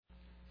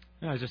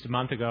It was just a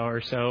month ago or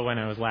so when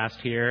I was last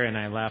here, and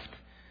I left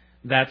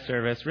that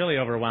service really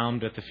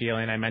overwhelmed with the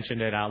feeling. I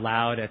mentioned it out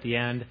loud at the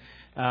end,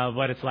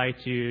 what it's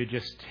like to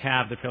just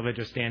have the privilege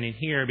of standing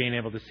here, being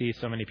able to see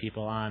so many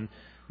people on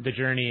the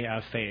journey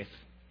of faith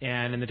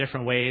and in the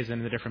different ways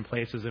and the different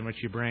places in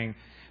which you bring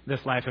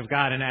this life of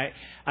God. And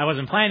I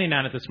wasn't planning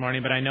on it this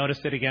morning, but I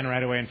noticed it again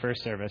right away in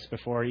first service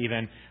before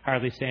even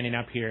hardly standing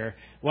up here.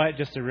 What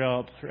just a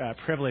real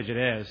privilege it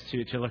is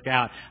to look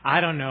out. I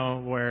don't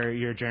know where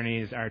your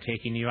journeys are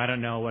taking you. I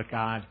don't know what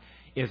God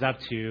is up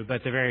to,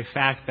 but the very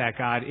fact that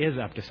God is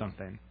up to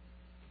something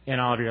in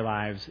all of your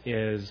lives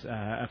is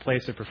a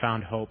place of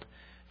profound hope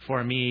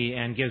for me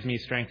and gives me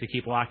strength to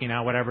keep walking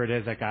out whatever it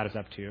is that God is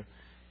up to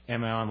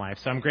in my own life.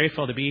 So I'm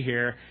grateful to be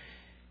here,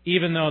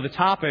 even though the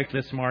topic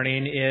this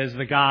morning is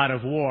the God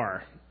of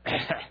war.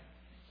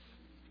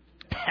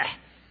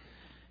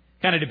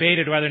 Kind of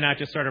debated whether or not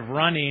just sort of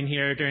running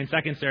here during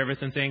second service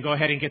and saying, go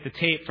ahead and get the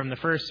tape from the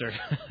first service.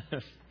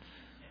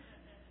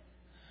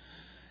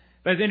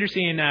 But it's an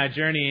interesting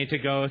journey to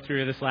go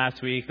through this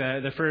last week.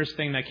 The first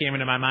thing that came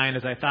into my mind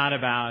as I thought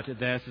about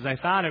this is I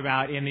thought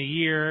about in the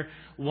year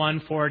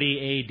 140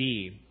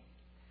 A.D.,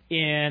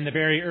 in the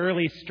very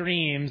early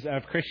streams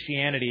of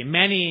Christianity,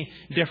 many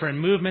different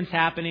movements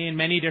happening,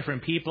 many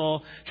different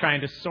people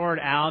trying to sort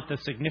out the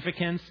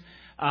significance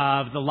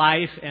of the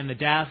life and the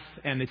death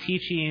and the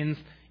teachings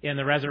in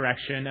the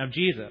resurrection of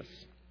Jesus.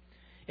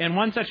 And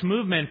one such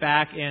movement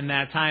back in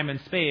that time and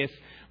space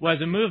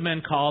was a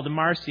movement called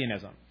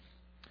Marcionism.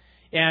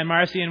 And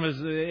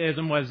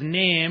Marcionism was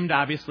named,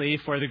 obviously,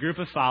 for the group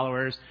of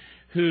followers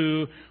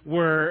who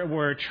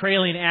were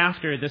trailing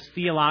after this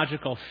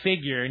theological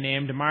figure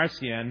named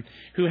Marcion,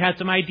 who had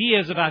some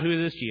ideas about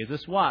who this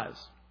Jesus was.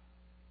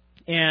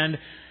 And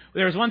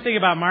there was one thing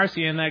about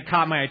Marcion that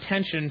caught my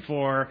attention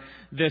for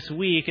this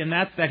week, and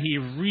that's that he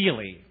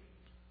really,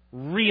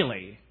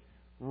 really,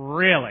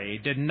 really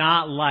did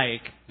not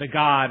like the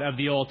God of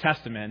the Old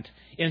Testament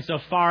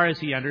insofar as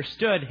he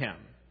understood him.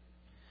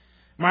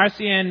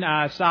 Marcion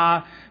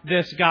saw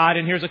this God,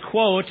 and here's a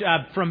quote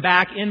from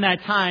back in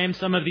that time.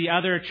 Some of the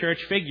other church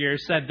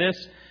figures said this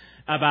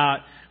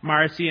about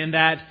Marcion,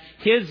 that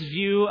his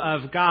view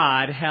of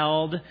God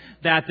held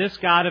that this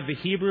God of the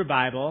Hebrew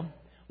Bible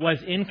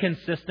was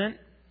inconsistent,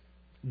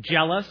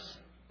 jealous,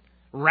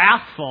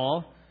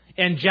 wrathful,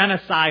 and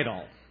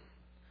genocidal,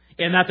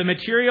 and that the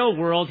material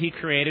world he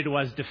created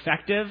was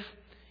defective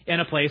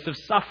and a place of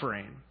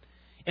suffering.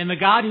 And the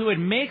God who would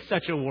make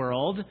such a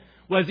world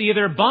was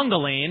either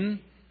bungling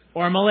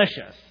or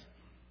malicious.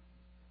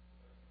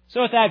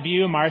 So with that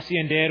view,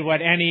 Marcion did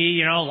what any,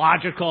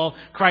 logical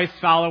Christ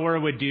follower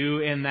would do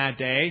in that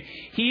day.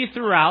 He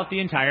threw out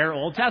the entire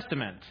Old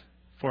Testament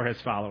for his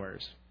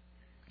followers.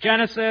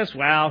 Genesis,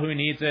 well, who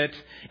needs it?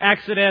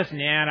 Exodus,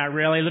 nah, not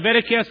really.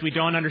 Leviticus, we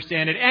don't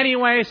understand it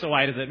anyway, so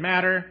why does it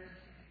matter?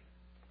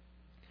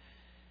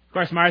 Of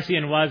course,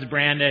 Marcion was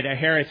branded a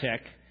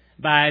heretic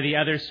by the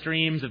other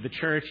streams of the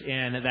church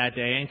in that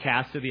day and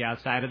cast to the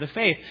outside of the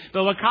faith.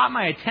 But what caught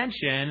my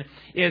attention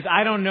is,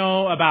 I don't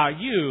know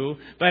about you,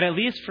 but at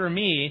least for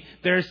me,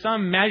 there's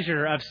some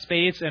measure of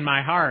space in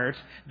my heart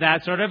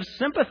that sort of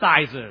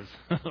sympathizes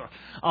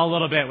a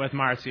little bit with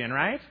Marcion,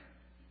 right?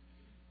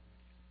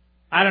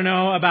 I don't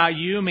know about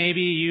you,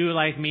 maybe you,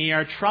 like me,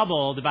 are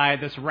troubled by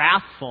this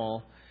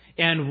wrathful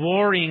and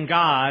warring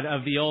God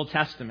of the Old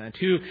Testament,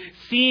 who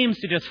seems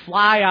to just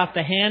fly off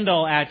the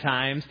handle at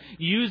times,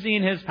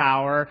 using his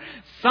power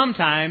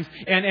sometimes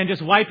and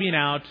just wiping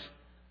out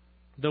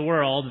the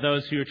world,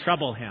 those who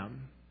trouble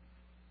him.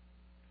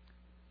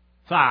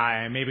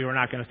 Fine, maybe we're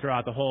not going to throw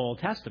out the whole Old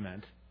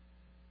Testament.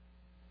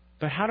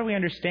 But how do we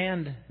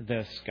understand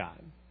this God?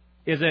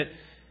 Is it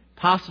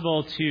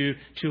possible to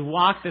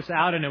walk this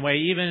out in a way,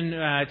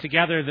 even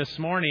together this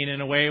morning, in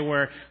a way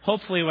where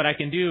hopefully what I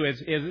can do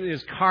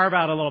is carve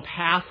out a little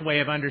pathway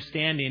of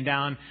understanding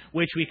down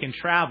which we can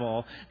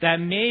travel,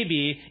 that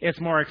maybe it's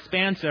more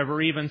expansive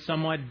or even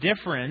somewhat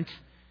different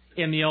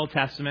in the Old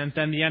Testament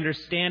than the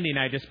understanding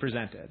I just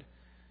presented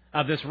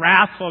of this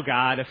wrathful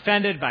God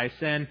offended by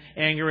sin,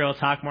 angry. We'll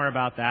talk more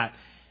about that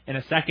in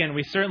a second.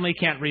 We certainly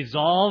can't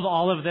resolve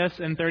all of this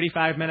in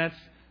 35 minutes.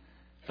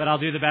 But I'll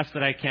do the best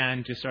that I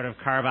can to sort of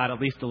carve out at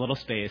least a little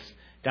space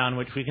down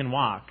which we can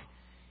walk.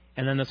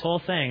 And then this whole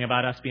thing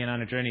about us being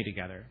on a journey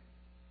together.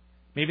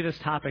 Maybe this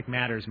topic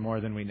matters more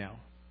than we know.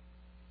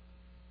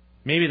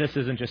 Maybe this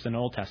isn't just an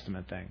Old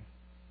Testament thing.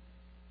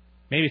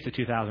 Maybe it's a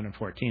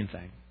 2014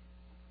 thing.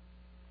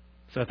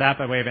 So with that,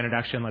 by way of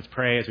introduction, let's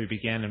pray as we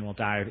begin, and we'll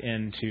dive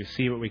in to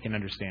see what we can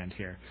understand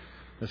here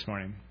this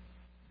morning.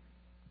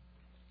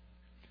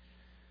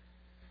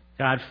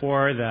 God,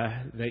 for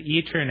the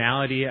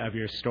eternality of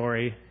your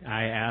story,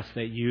 I ask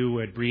that you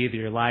would breathe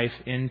your life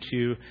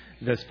into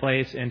this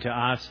place, into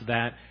us,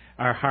 that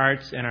our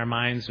hearts and our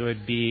minds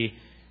would be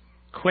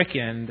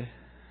quickened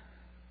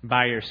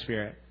by your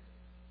Spirit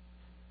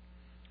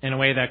in a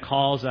way that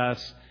calls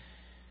us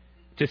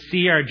to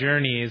see our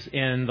journeys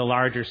in the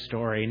larger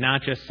story,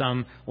 not just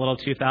some little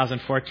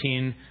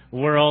 2014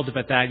 world,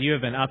 but that you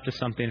have been up to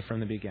something from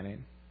the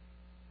beginning.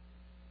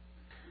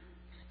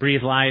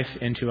 breathe life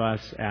into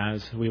us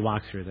as we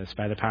walk through this.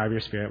 By the power of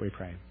your Spirit, we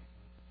pray.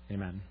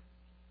 Amen.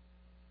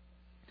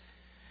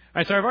 All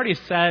right, so I've already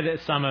said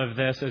some of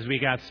this as we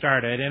got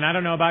started, and I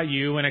don't know about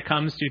you, when it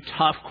comes to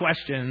tough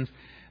questions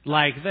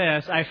like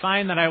this, I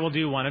find that I will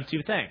do one of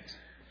two things.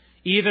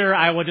 Either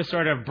I will just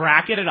sort of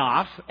bracket it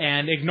off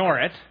and ignore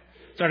it,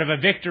 sort of a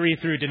victory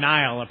through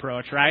denial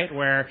approach, right?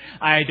 Where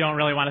I don't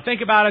really want to think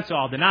about it, so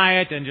I'll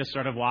deny it and just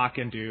sort of walk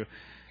and do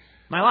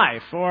my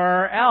life.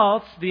 Or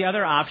else, the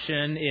other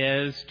option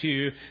is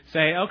to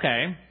say,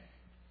 okay,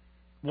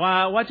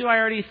 well, what do I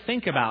already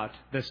think about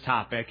this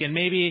topic? And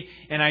maybe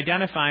in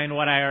identifying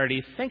what I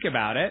already think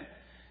about it,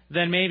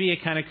 then maybe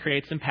it kind of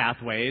creates some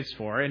pathways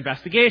for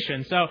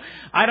investigation. So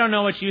I don't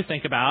know what you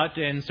think about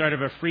in sort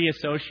of a free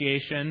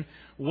association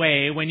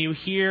way when you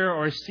hear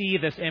or see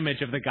this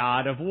image of the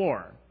God of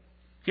war.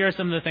 Here are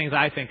some of the things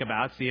I think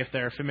about, see if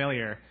they're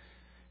familiar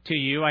to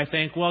you. I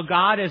think, well,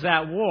 God is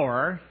at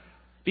war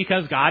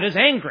because God is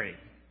angry.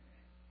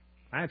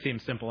 That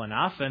seems simple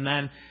enough. And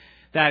then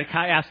that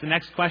asks the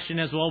next question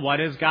is, well,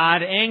 what is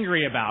God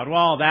angry about?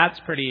 Well, that's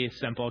pretty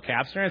simple,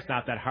 Kapsner. It's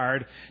not that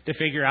hard to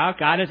figure out.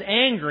 God is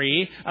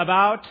angry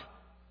about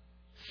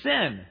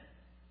sin.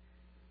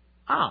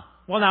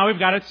 Well, now we've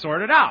got it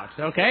sorted out.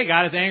 Okay,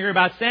 God is angry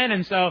about sin.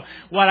 And so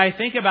what I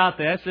think about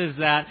this is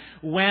that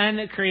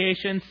when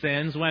creation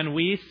sins, when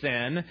we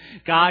sin,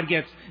 God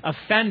gets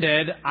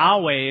offended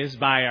always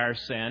by our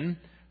sin,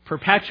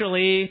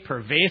 perpetually,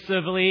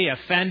 pervasively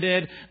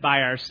offended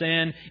by our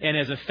sin, and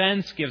his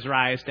offense gives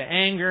rise to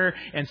anger,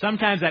 and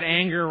sometimes that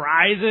anger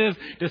rises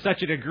to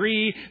such a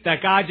degree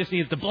that God just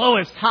needs to blow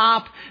his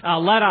top,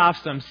 let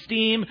off some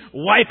steam,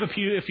 wipe a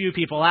few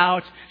people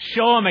out,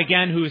 show him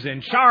again who's in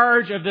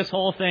charge of this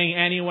whole thing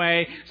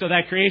anyway, so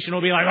that creation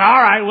will be like,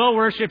 all right, we'll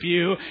worship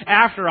you.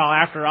 After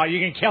all, you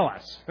can kill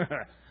us.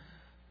 Right,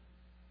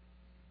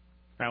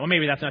 well,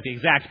 maybe that's not the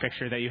exact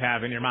picture that you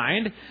have in your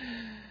mind,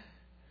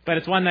 but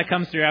it's one that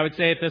comes through. I would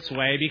say it this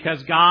way: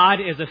 because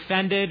God is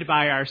offended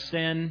by our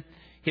sin,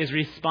 his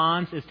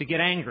response is to get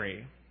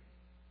angry.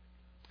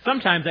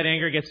 Sometimes that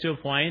anger gets to a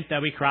point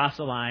that we cross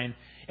the line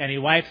and he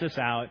wipes us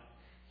out,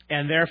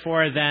 and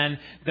therefore then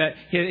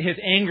his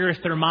anger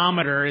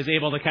thermometer is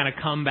able to kind of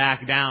come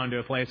back down to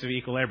a place of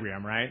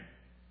equilibrium, right?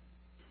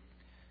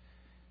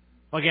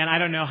 Well, again, I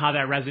don't know how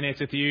that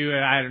resonates with you.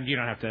 You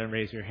don't have to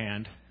raise your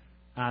hand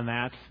on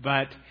that,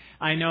 but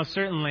I know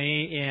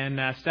certainly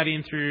in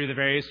studying through the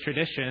various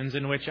traditions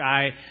in which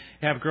I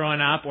have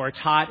grown up or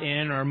taught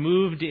in or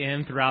moved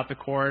in throughout the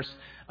course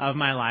of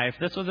my life,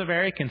 this was a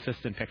very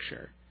consistent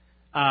picture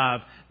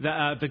of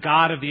the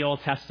God of the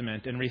Old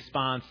Testament in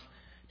response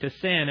to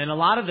sin. And a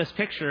lot of this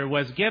picture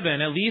was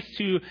given, at least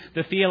to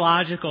the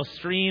theological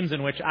streams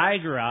in which I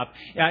grew up.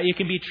 It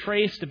can be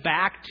traced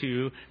back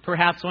to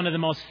perhaps one of the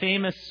most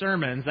famous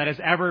sermons that has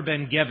ever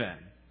been given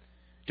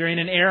during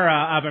an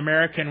era of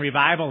American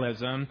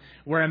revivalism,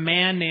 where a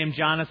man named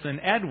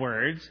Jonathan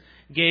Edwards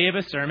gave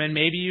a sermon.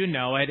 Maybe you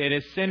know it. It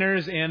is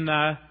Sinners in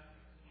the...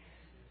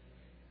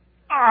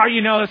 Oh,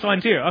 you know this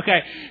one too.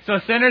 Okay, so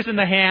sinners in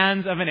the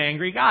hands of an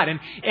angry God.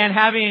 And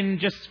having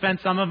just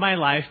spent some of my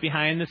life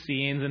behind the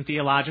scenes in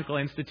theological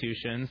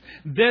institutions,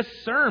 this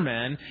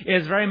sermon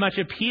is very much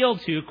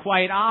appealed to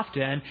quite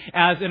often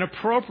as an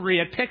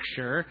appropriate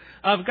picture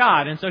of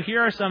God. And so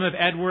here are some of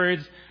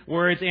Edwards'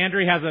 words.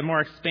 Andrew has a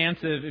more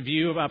expansive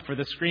view up for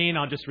the screen.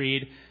 I'll just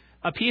read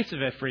a piece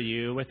of it for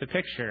you with the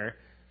picture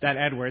that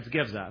Edwards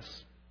gives us.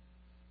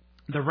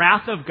 The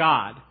wrath of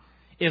God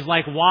is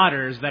like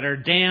waters that are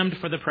dammed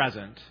for the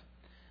present.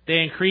 They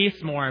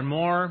increase more and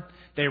more.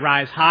 They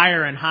rise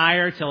higher and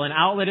higher till an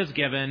outlet is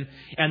given,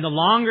 and the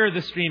longer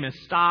the stream is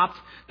stopped,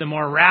 the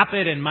more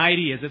rapid and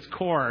mighty is its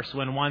course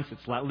when once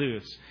it's let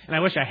loose. And I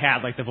wish I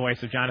had like the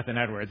voice of Jonathan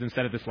Edwards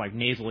instead of this like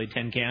nasally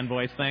tin can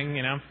voice thing,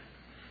 you know.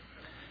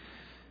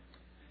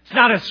 It's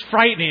not as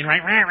frightening,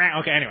 right?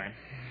 Okay, anyway.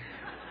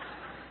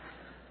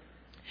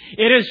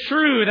 It is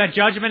true that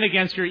judgment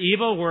against your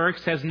evil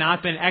works has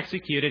not been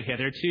executed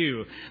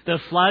hitherto. The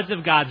floods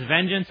of God's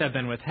vengeance have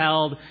been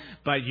withheld,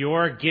 but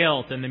your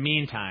guilt in the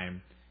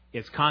meantime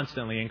is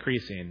constantly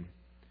increasing.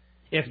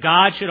 If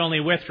God should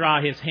only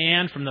withdraw his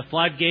hand from the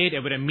floodgate,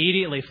 it would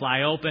immediately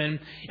fly open,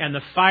 and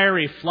the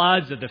fiery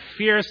floods of the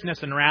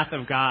fierceness and wrath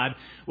of God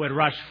would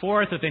rush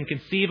forth with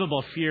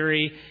inconceivable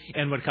fury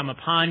and would come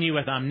upon you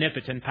with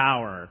omnipotent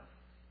power.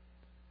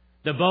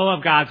 The bow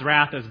of God's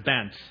wrath is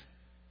bent,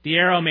 the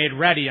arrow made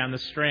ready on the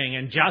string,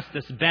 and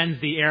justice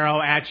bends the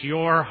arrow at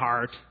your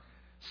heart,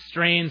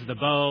 strains the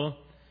bow,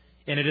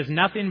 and it is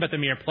nothing but the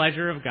mere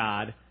pleasure of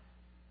God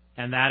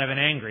and that of an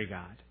angry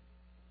God.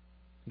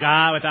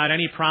 God, without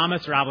any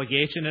promise or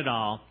obligation at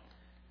all,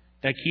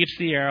 that keeps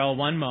the arrow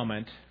one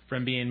moment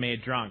from being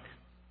made drunk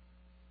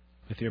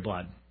with your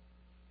blood.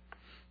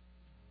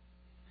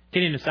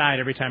 Kidding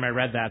aside, every time I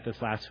read that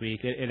this last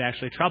week, it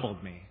actually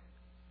troubled me.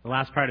 The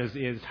last part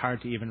is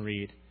hard to even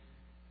read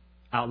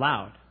out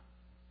loud.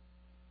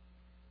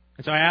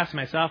 And so I asked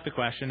myself the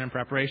question in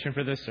preparation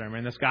for this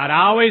sermon: this God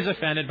always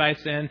offended by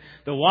sin,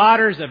 the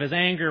waters of his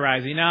anger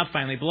rising up,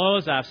 finally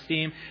blows off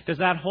steam. Does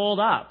that hold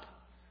up?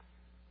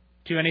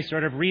 to any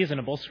sort of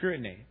reasonable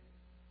scrutiny?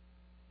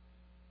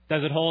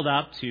 Does it hold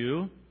up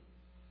to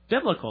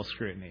biblical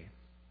scrutiny?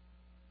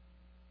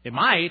 It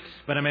might,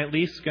 but I'm at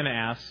least going to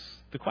ask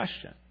the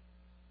question.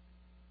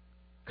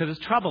 Because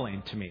it's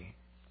troubling to me.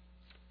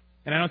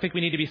 And I don't think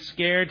we need to be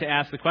scared to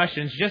ask the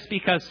questions. Just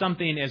because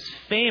something is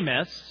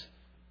famous,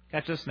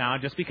 catch this now,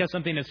 just because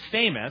something is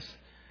famous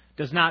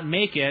does not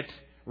make it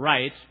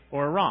right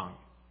or wrong.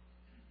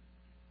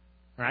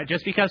 All right?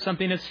 Just because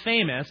something is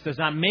famous does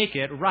not make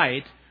it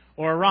right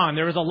or wrong.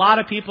 There was a lot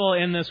of people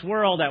in this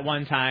world at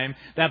one time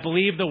that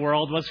believed the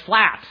world was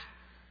flat.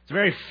 It's a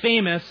very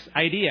famous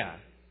idea.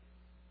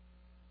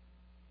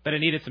 But it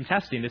needed some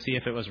testing to see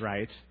if it was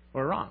right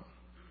or wrong.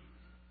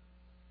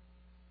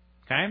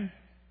 Okay?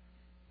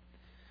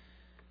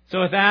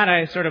 So with that,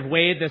 I sort of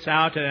weighed this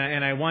out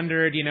and I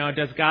wondered,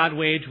 does God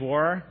wage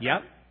war?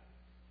 Yep.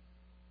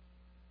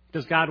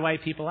 Does God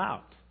wipe people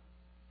out?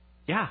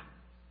 Yeah.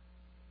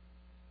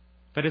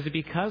 But is it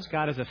because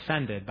God is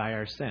offended by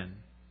our sin?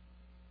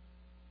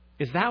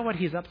 Is that what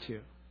He's up to?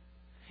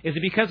 Is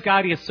it because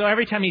God is so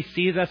every time He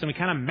sees us and we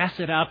kind of mess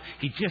it up,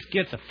 He just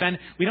gets offended?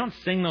 We don't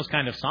sing those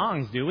kind of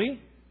songs, do we?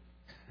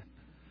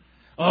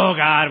 Oh,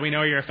 God, we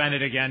know you're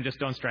offended again. Just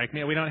don't strike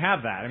me. We don't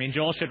have that. I mean,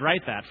 Joel should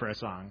write that for a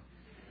song.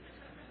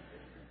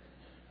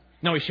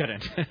 No, he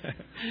shouldn't.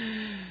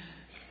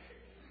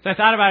 So I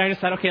thought about it. I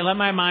just thought, okay, let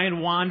my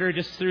mind wander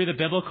just through the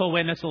biblical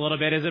witness a little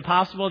bit. Is it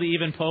possible to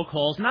even poke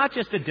holes? Not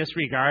just to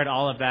disregard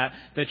all of that,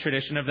 the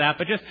tradition of that,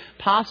 but just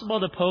possible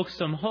to poke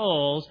some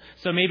holes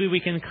so maybe we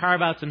can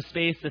carve out some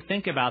space to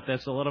think about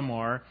this a little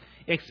more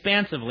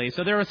expansively.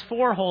 So there was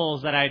 4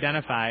 holes that I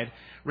identified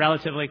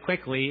relatively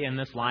quickly in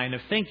this line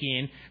of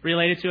thinking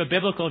related to a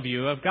biblical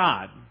view of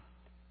God.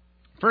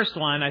 First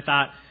one I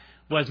thought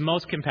was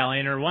most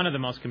compelling, or one of the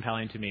most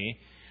compelling to me,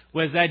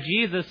 was that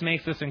Jesus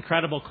makes this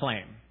incredible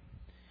claim.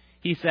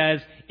 He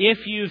says,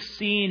 if you've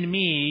seen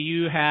me,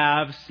 you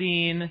have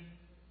seen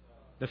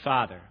the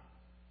Father.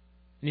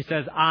 And he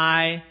says,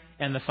 I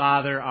and the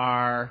Father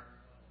are...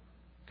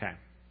 Okay.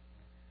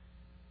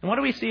 And what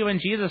do we see when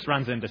Jesus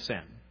runs into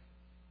sin?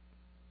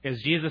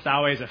 Is Jesus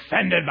always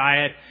offended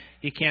by it?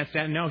 He can't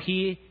stand... No,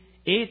 he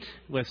ate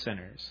with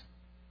sinners.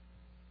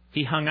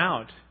 He hung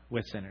out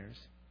with sinners.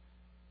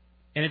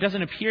 And it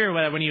doesn't appear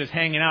that when he was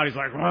hanging out, he's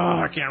like, oh,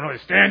 I can't really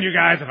stand you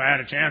guys. If I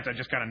had a chance, I'd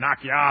just kind of knock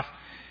you off.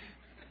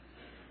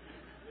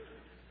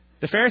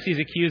 The Pharisees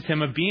accused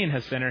him of being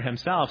a sinner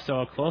himself,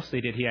 so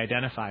closely did he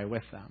identify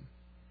with them.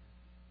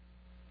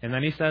 And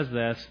then he says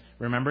this,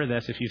 remember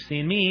this, if you've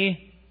seen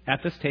me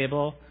at this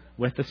table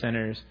with the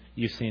sinners,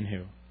 you've seen who?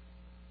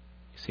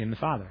 You've seen the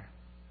Father.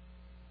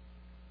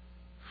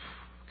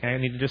 Okay, I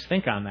need to just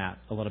think on that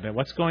a little bit.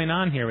 What's going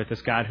on here with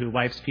this God who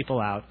wipes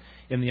people out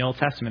in the Old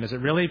Testament? Is it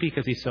really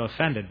because he's so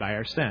offended by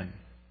our sin?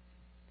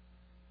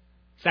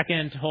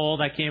 Second hole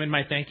that came in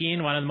my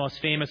thinking, one of the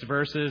most famous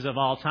verses of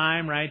all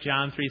time, right?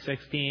 John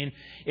 3:16.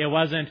 It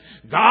wasn't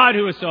God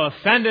who was so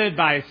offended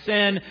by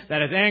sin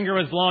that his anger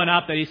was blowing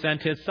up that he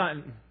sent his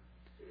Son.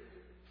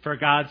 For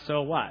God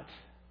so what?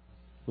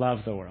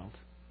 Loved the world.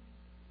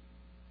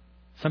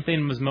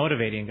 Something was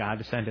motivating God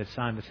to send his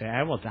Son to say,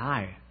 I will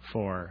die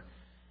for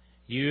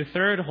you.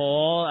 Third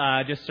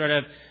hole, just sort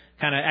of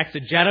kind of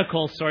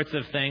exegetical sorts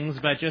of things,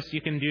 but just you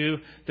can do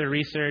the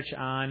research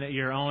on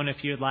your own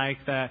if you'd like.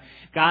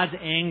 God's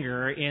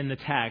anger in the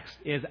text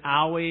is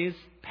always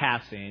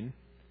passing.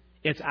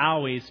 It's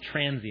always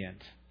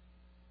transient.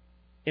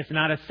 It's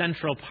not a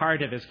central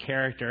part of his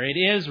character. It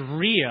is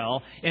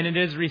real, and it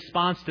is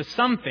response to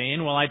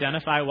something. We'll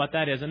identify what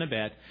that is in a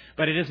bit.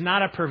 But it is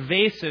not a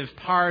pervasive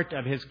part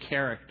of his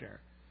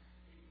character.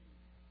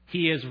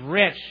 He is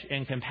rich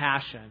in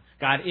compassion.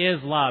 God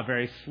is love,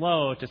 very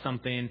slow to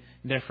something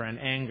different,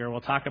 anger.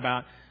 We'll talk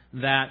about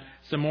that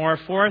some more.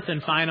 Fourth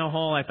and final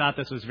hole, I thought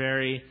this was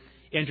very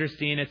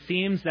interesting. It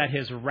seems that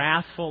his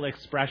wrathful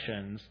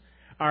expressions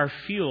are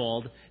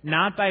fueled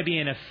not by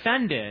being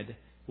offended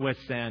with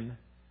sin,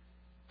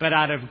 but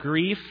out of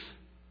grief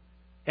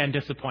and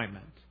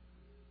disappointment.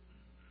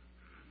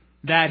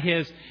 That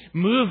his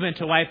movement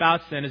to wipe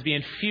out sin is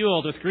being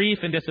fueled with grief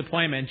and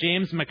disappointment.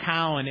 James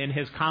McCowan, in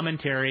his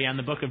commentary on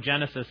the book of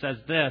Genesis, says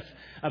this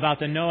about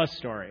the Noah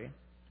story.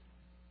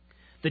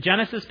 The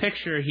Genesis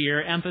picture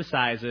here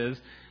emphasizes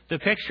the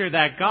picture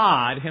that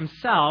God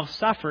himself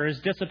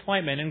suffers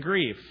disappointment and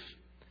grief.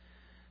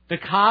 The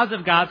cause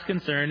of God's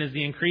concern is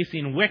the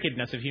increasing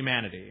wickedness of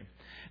humanity.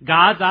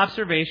 God's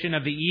observation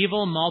of the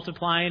evil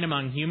multiplying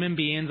among human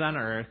beings on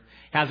earth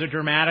has a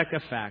dramatic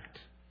effect.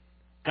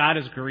 God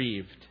is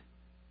grieved.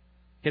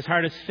 His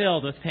heart is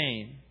filled with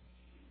pain.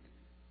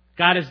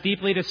 God is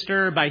deeply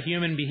disturbed by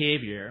human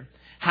behavior.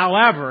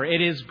 However,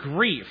 it is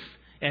grief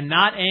and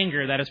not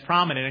anger that is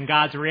prominent in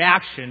God's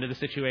reaction to the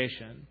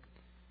situation.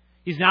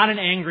 He's not an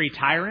angry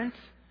tyrant,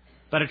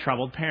 but a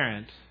troubled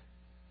parent.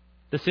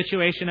 The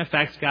situation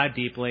affects God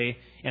deeply,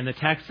 and the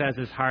text says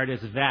his heart is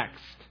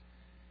vexed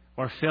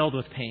or filled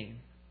with pain.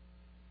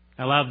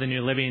 I love the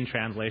New Living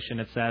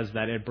Translation. It says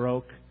that it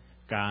broke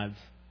God's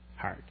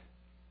heart.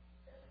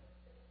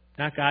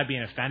 Not God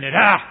being offended.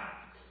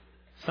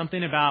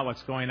 Something about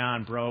what's going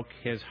on broke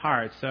his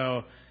heart.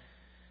 So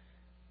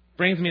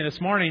brings me this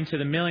morning to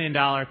the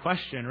million-dollar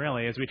question,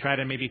 really, as we try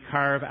to maybe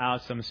carve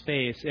out some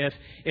space.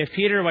 If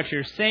Peter, what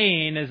you're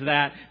saying is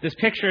that this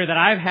picture that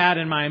I've had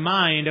in my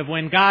mind of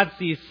when God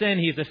sees sin,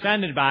 he's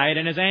offended by it,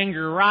 and his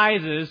anger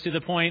rises to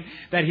the point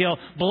that he'll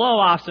blow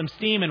off some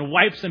steam and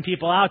wipe some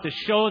people out to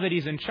show that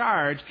he's in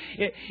charge.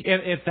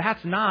 If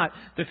that's not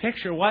the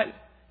picture, what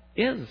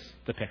is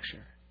the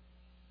picture?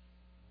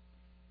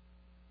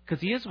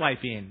 Because he is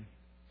wiping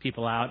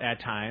people out at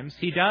times.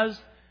 He does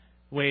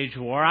wage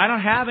war. I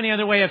don't have any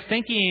other way of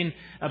thinking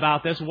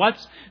about this.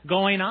 What's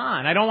going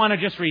on? I don't want to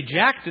just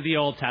reject the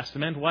Old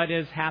Testament. What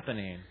is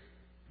happening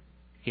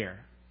here?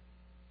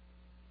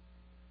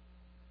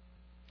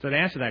 So to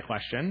answer that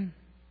question,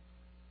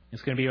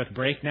 it's going to be with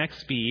breakneck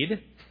speed.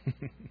 I'm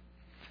going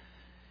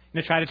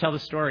to try to tell the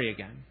story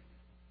again.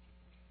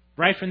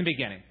 Right from the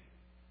beginning.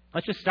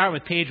 Let's just start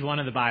with page 1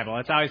 of the Bible.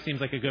 It always seems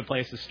like a good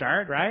place to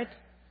start, right?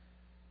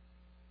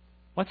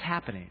 What's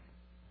happening?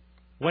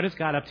 What is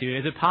God up to?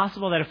 Is it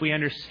possible that if we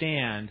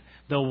understand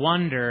the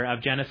wonder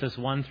of Genesis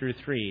 1 through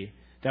 3,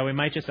 that we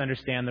might just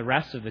understand the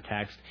rest of the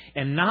text,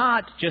 and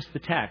not just the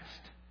text,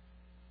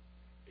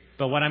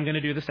 but what I'm going to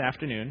do this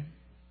afternoon,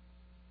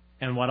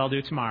 and what I'll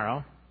do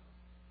tomorrow,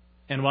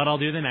 and what I'll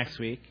do the next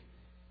week,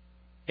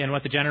 and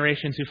what the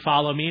generations who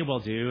follow me will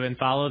do, and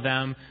follow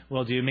them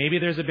will do. Maybe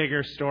there's a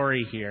bigger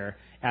story here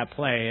at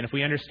play, and if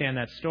we understand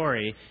that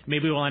story,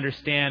 maybe we'll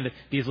understand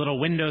these little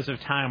windows of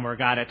time where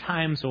God at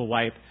times will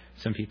wipe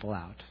some people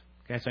out.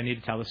 Okay, so I need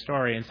to tell the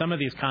story. And some of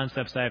these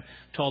concepts I've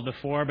told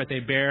before, but they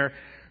bear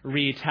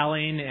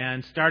retelling.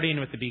 And starting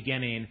with the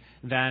beginning,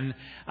 then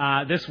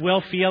this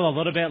will feel a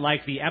little bit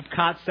like the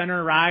Epcot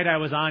Center ride I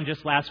was on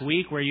just last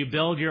week, where you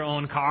build your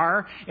own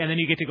car, and then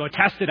you get to go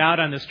test it out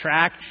on this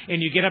track,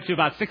 and you get up to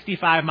about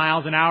 65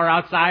 miles an hour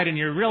outside, and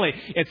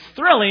it's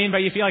thrilling, but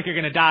you feel like you're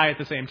going to die at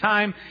the same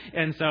time.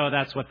 And so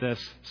that's what this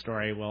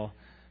story will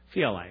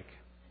feel like.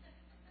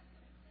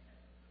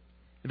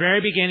 The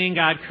very beginning,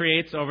 God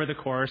creates over the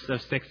course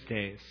of 6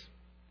 days.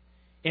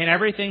 And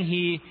everything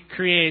he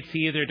creates,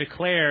 he either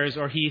declares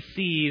or he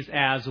sees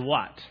as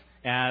what?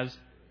 As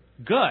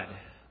good.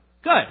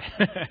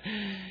 Good.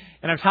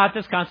 And I've taught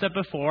this concept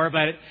before,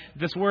 but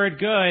this word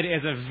good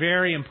is a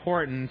very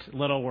important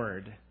little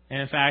word. And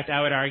in fact,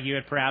 I would argue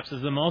it perhaps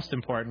is the most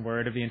important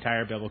word of the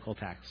entire biblical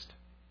text.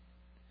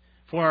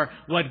 For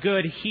what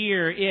good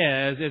here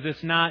is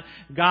it's not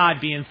God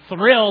being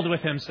thrilled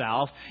with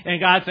himself and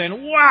God saying,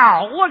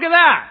 wow, look at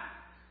that.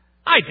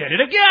 I did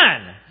it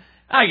again.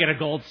 I get a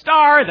gold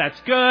star. That's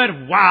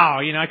good. Wow.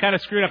 I kind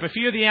of screwed up a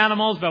few of the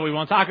animals, but we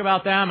won't talk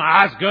about them.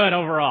 That's good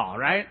overall,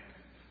 right?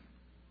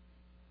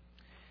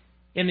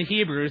 In the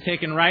Hebrew,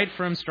 taken right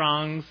from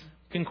Strong's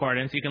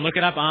Concordance, you can look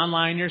it up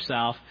online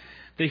yourself.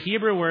 The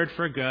Hebrew word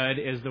for good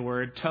is the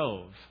word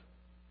tov.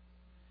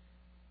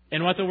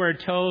 And what the word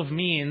tov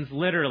means,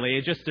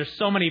 literally, there's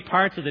so many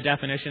parts of the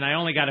definition. I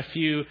only got a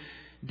few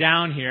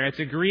down here. It's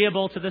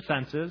agreeable to the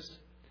senses,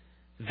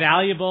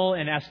 valuable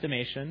in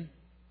estimation,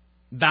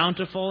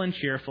 bountiful and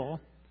cheerful,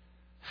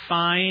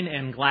 fine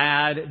and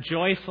glad,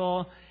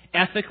 joyful,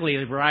 ethically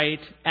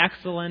right,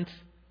 excellent,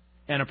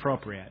 and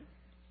appropriate.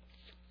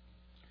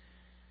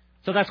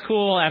 So that's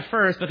cool at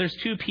first, but there's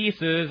 2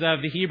 pieces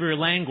of the Hebrew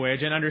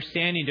language, and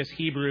understanding just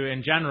Hebrew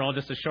in general,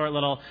 just a short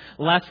little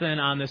lesson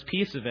on this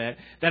piece of it,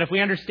 that if we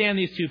understand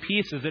these 2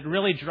 pieces, it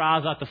really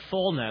draws out the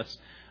fullness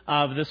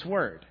of this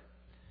word.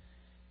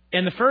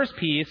 And the first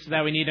piece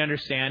that we need to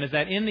understand is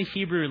that in the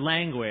Hebrew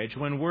language,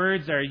 when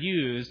words are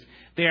used,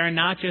 they are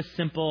not just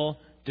simple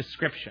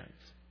descriptions.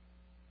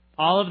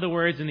 All of the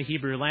words in the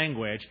Hebrew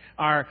language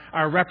are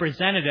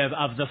representative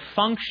of the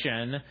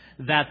function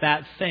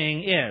that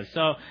thing is.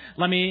 So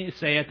let me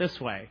say it this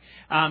way.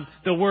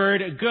 The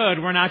word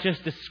good, we're not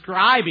just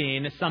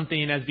describing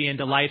something as being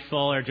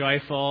delightful or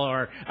joyful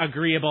or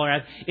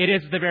agreeable. It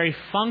is the very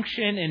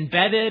function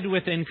embedded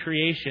within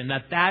creation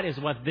that is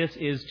what this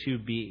is to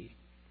be.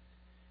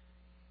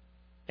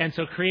 And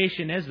so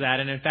creation is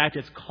that. And in fact,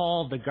 it's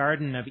called the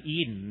Garden of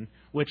Eden,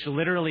 which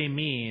literally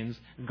means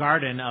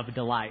garden of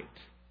delight.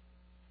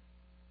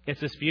 It's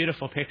this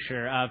beautiful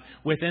picture of,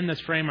 within this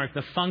framework,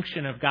 the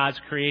function of God's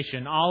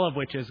creation, all of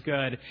which is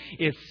good,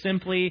 is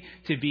simply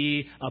to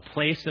be a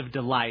place of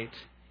delight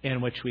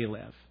in which we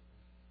live.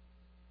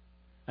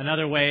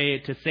 Another way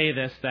to say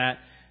this that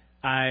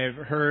I've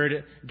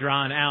heard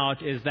drawn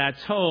out is that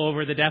tov,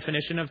 or the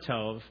definition of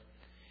tov,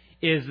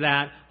 is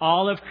that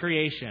all of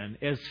creation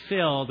is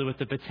filled with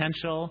the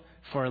potential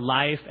for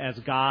life as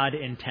God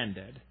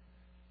intended.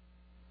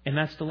 And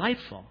that's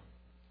delightful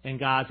in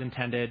God's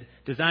intended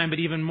design. But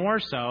even more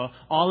so,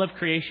 all of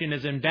creation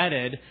is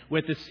embedded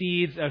with the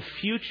seeds of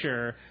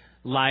future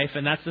life.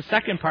 And that's the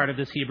second part of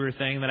this Hebrew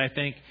thing that I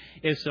think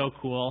is so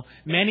cool.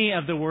 Many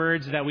of the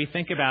words that we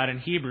think about in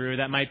Hebrew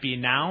that might be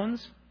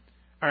nouns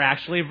are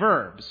actually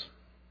verbs.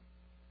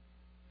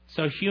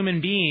 So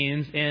human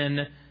beings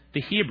in the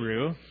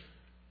Hebrew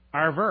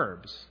are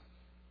verbs.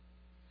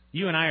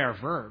 You and I are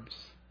verbs.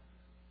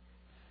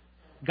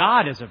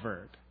 God is a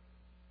verb.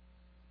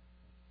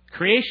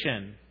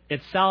 Creation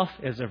itself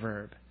is a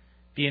verb.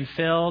 Being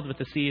filled with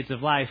the seeds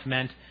of life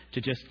meant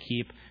to just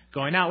keep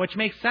going out, which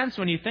makes sense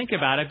when you think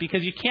about it,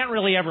 because you can't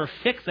really ever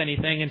fix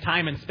anything in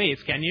time and space,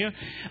 can you?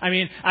 I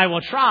mean, I will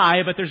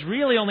try, but there's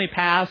really only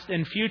past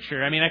and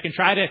future. I mean, I can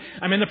try to,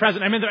 I'm in the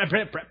present, I'm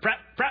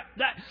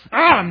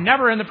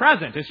never in the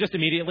present. It's just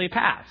immediately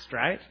past,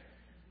 right?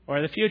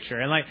 Or the future.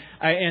 And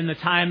in the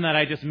time that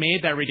I just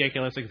made that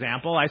ridiculous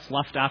example, I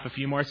sloughed off a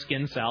few more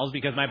skin cells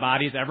because my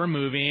body's ever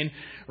moving,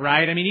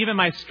 right? I mean, even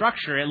my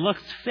structure, it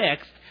looks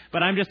fixed,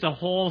 but I'm just a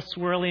whole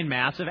swirling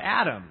mass of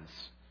atoms.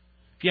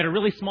 If you had a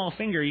really small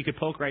finger, you could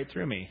poke right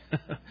through me.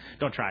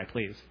 Don't try,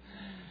 please.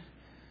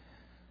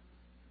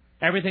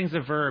 Everything's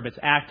a verb. It's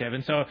active.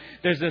 And so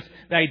there's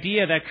the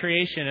idea that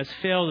creation is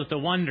filled with the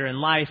wonder and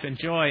life and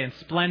joy and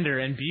splendor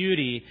and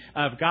beauty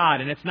of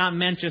God. And it's not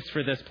meant just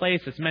for this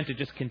place. It's meant to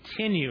just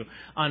continue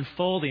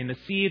unfolding, the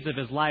seeds of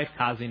His life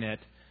causing it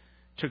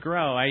to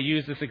grow. I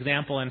used this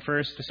example in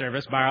first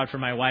service, borrowed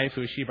from my wife,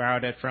 who she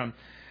borrowed it from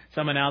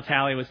someone else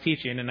Hallie was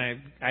teaching, and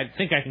I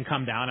think I can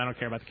come down. I don't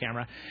care about the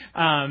camera.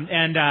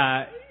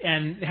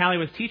 And Hallie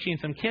was teaching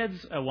some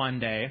kids one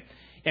day,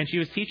 and she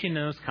was teaching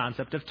them this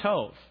concept of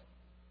tov.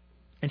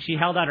 And she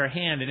held out her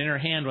hand, and in her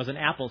hand was an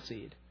apple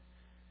seed.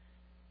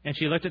 And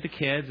she looked at the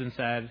kids and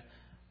said,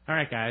 "All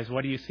right, guys,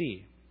 what do you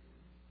see?"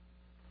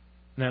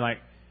 And they're like,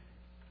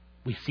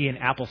 "We see an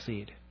apple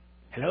seed."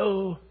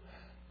 "Hello?"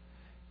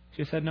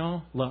 She said,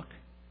 "No, look."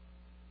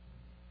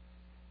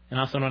 And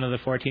also one of the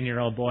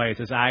 14-year-old boys,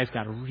 his eyes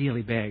got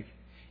really big.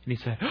 And he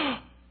said, "Oh,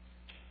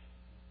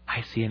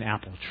 I see an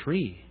apple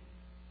tree."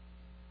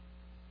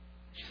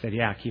 She said,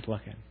 "Yeah, keep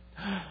looking."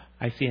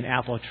 "I see an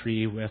apple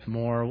tree with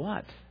more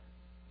what?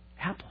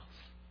 Apples."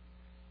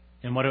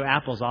 "And what do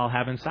apples all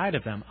have inside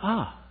of them?"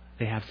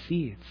 "They have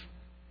seeds."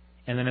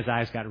 And then his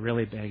eyes got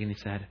really big and he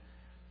said,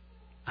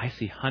 "I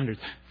see hundreds,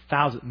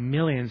 thousands,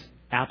 millions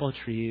apple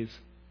trees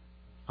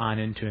on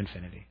into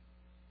infinity."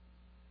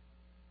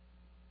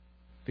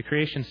 The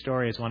creation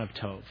story is one of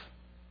tov.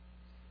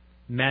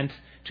 Meant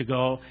to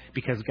go,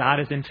 because God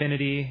is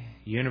infinity,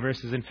 the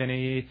universe is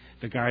infinity,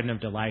 the garden of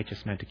delight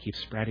just meant to keep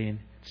spreading,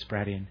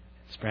 spreading,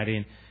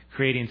 spreading,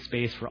 creating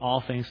space for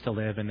all things to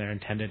live in their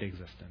intended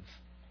existence.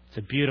 It's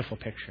a beautiful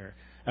picture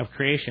of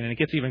creation. And it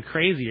gets even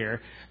crazier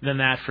than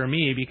that for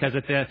me, because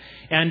at the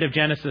end of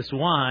Genesis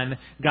 1,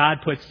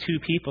 God puts two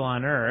people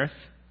on earth,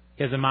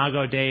 His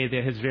imago Dei,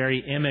 His very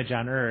image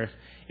on earth.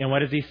 And what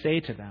does He say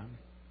to them?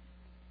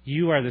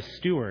 "You are the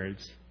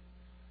stewards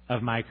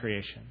of my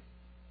creation.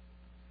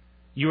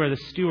 You are the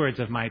stewards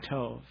of my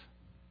tov.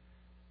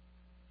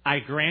 I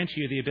grant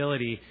you the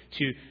ability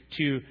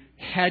to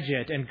hedge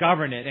it and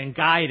govern it and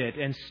guide it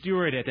and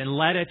steward it and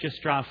let it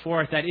just draw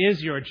forth. That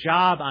is your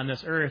job on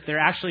this earth." They're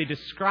actually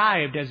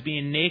described as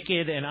being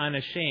naked and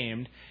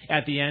unashamed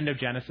at the end of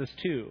Genesis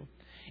 2.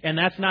 And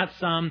that's not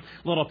some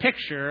little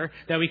picture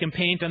that we can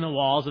paint on the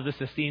walls of the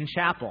Sistine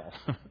Chapel.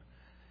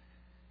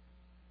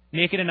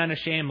 Naked and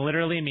unashamed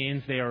literally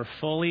means they are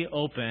fully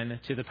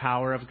open to the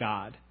power of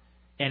God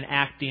and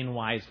acting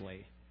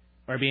wisely,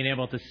 or being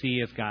able to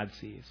see as God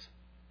sees.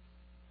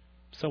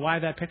 So why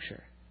that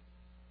picture?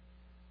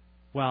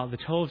 Well, the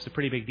tov's a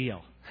pretty big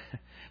deal.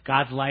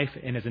 God's life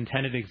in His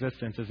intended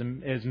existence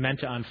is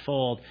meant to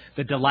unfold.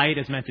 The delight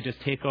is meant to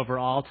just take over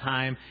all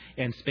time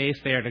and space.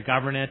 They are to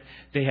govern it.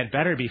 They had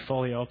better be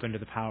fully open to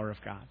the power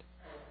of God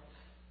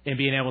and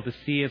being able to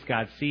see as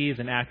God sees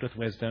and act with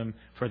wisdom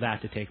for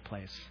that to take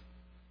place.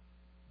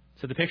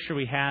 So the picture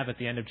we have at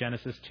the end of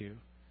Genesis 2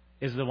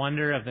 is the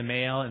wonder of the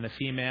male and the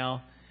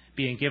female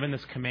being given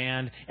this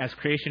command as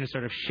creation is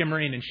sort of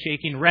shimmering and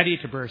shaking, ready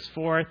to burst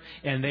forth,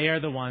 and they are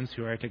the ones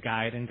who are to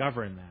guide and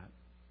govern that.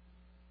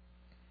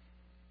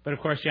 But of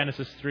course,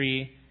 Genesis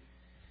 3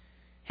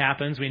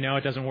 happens. We know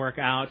it doesn't work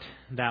out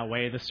that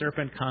way. The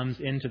serpent comes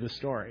into the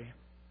story.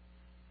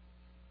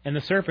 And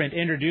the serpent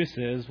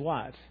introduces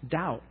what?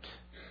 Doubt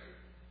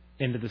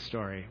into the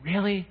story.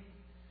 Really?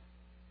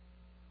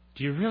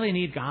 Do you really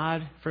need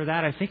God for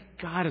that? I think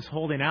God is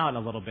holding out a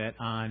little bit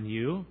on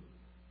you.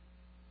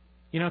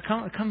 You know,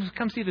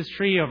 come see this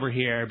tree over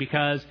here,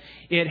 because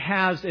it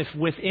has, if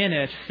within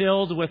it,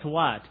 filled with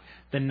what?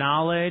 The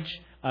knowledge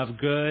of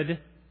good,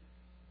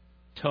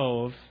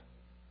 tov,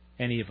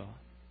 and evil,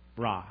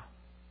 ra.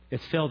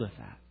 It's filled with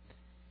that.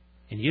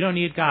 And you don't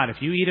need God.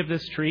 If you eat of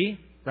this tree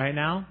right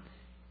now,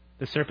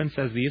 the serpent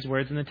says these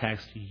words in the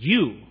text,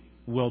 you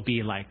will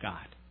be like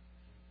God.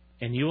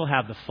 And you will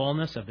have the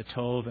fullness of the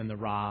tov and the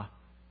ra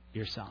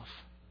yourself.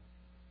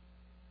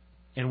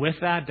 And with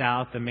that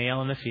doubt, the male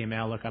and the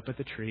female look up at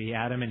the tree,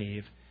 Adam and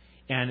Eve,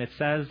 and it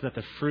says that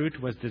the fruit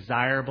was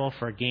desirable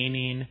for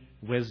gaining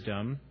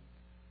wisdom.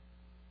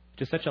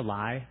 Just such a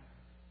lie.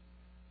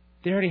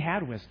 They already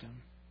had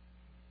wisdom.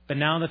 But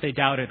now that they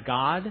doubted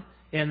God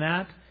in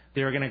that,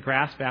 they were going to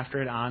grasp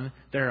after it on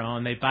their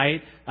own. They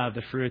bite of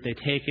the fruit, they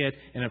take it,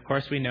 and of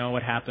course we know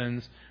what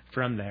happens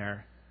from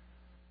there.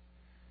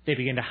 They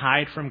begin to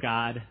hide from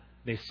God.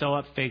 They sew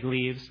up fig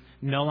leaves,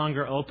 no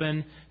longer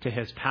open to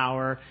his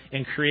power,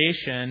 and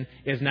creation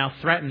is now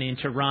threatening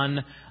to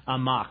run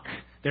amok.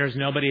 There's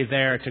nobody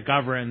there to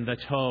govern the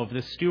Tov.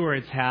 The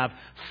stewards have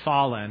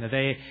fallen.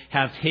 They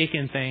have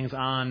taken things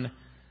on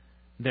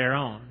their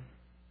own.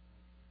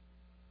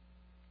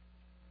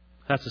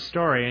 That's the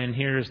story, and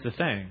here's the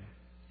thing.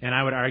 And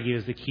I would argue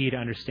is the key to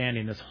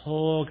understanding this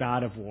whole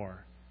God of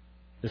war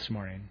this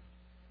morning.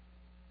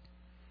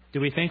 Do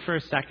we think for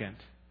a second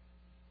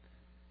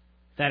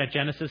that at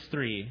Genesis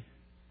 3,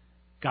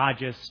 God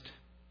just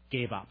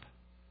gave up?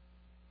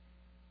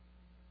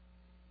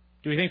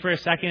 Do we think for a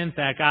second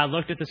that God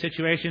looked at the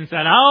situation and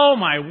said, oh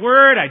my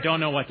word, I don't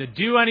know what to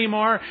do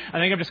anymore. I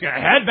think I'm just going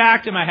to head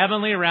back to my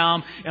heavenly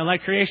realm and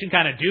let creation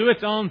kind of do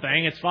its own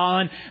thing. It's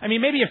fallen. I mean,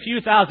 maybe a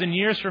few thousand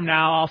years from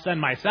now I'll send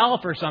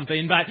myself or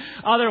something, but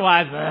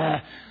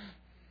otherwise,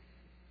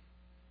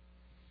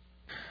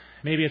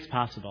 maybe it's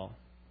possible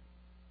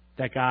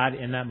that God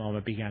in that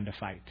moment began to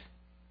fight.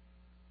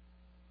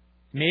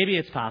 Maybe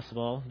it's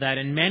possible that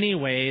in many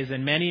ways,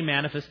 in many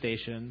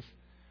manifestations,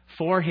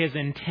 for his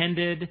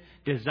intended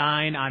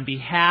design on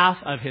behalf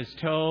of his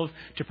Tov,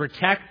 to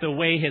protect the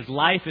way his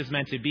life is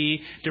meant to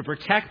be, to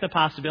protect the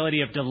possibility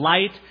of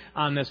delight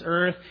on this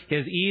earth,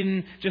 his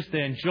Eden, just the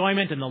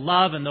enjoyment and the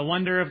love and the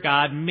wonder of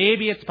God.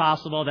 Maybe it's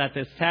possible that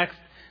this text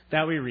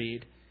that we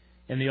read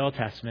in the Old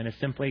Testament is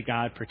simply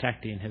God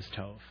protecting his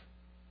Tov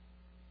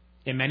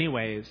in many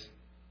ways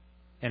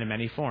and in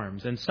many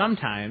forms. And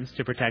sometimes,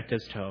 to protect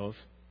his Tov,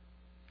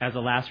 as a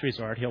last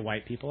resort, he'll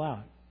wipe people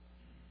out.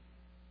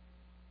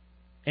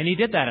 And he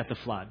did that at the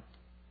flood,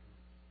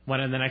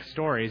 one of the next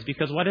stories,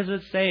 because what does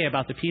it say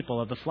about the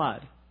people of the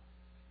flood?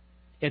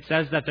 It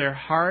says that their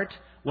heart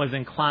was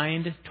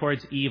inclined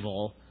towards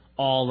evil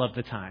all of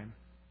the time.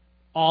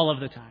 All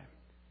of the time.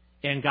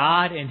 And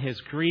God, in his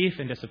grief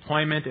and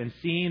disappointment and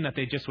seeing that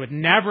they just would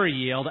never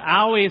yield,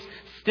 always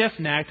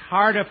stiff-necked,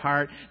 hard of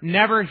heart,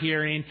 never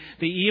hearing,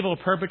 the evil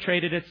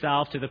perpetrated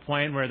itself to the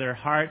point where their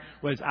heart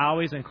was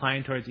always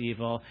inclined towards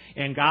evil.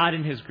 And God,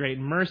 in his great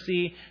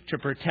mercy to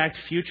protect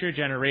future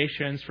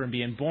generations from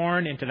being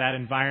born into that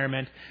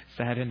environment,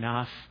 said,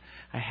 enough,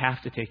 I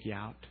have to take you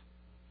out.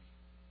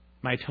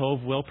 My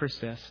Tov will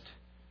persist.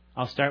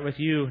 I'll start with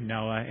you,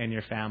 Noah, and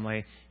your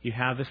family. You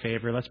have the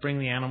favor. Let's bring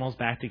the animals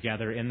back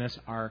together in this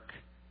ark,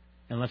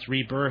 and let's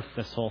rebirth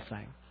this whole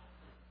thing.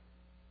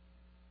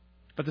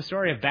 But the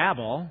story of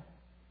Babel,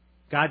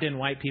 God didn't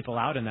wipe people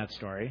out in that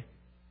story,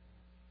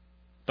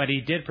 but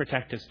he did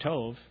protect his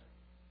Tov.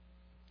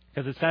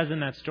 Because it says in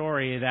that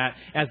story that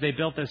as they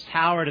built this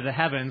tower to the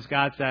heavens,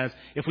 God says,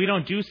 if we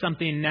don't do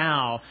something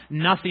now,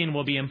 nothing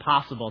will be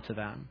impossible to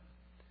them.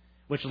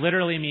 Which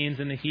literally means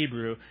in the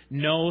Hebrew,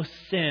 no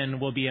sin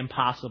will be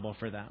impossible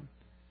for them.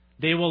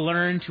 They will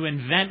learn to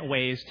invent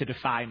ways to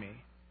defy me.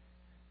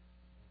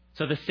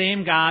 So the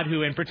same God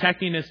who, in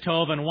protecting his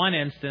Tov in one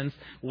instance,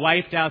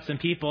 wiped out some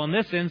people, in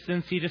this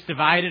instance, he just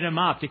divided them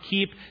up to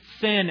keep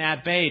sin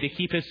at bay, to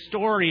keep his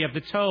story of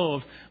the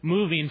Tov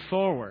moving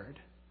forward.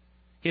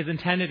 His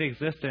intended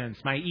existence,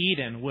 my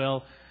Eden,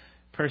 will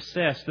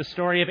persist. The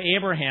story of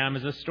Abraham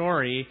is a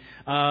story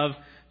of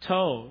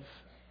Tov.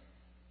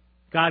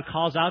 God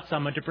calls out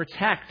someone to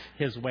protect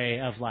his way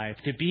of life,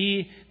 to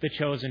be the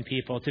chosen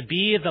people, to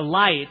be the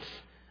light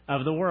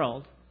of the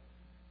world.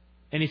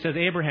 And he says,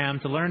 Abraham,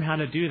 to learn how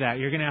to do that,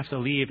 you're going to have to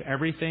leave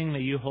everything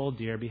that you hold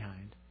dear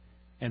behind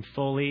and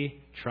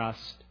fully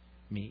trust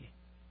me.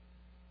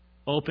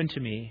 Open to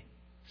me,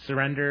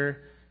 surrender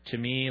to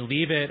me,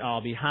 leave it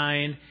all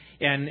behind.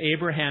 And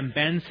Abraham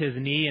bends his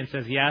knee and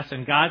says yes.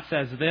 And God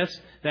says this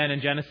then in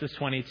Genesis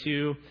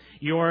 22,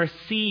 your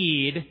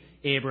seed,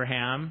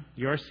 Abraham,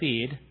 your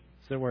seed,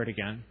 the word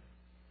again.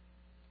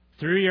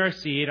 Through your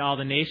seed, all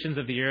the nations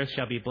of the earth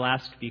shall be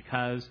blessed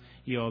because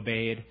you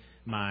obeyed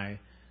my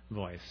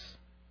voice.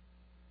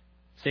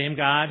 Same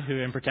God who,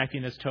 in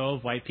protecting his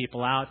Tov, wiped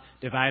people out,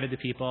 divided the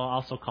people,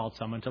 also called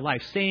someone to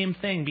life. Same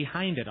thing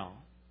behind it all.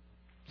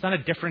 It's not a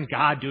different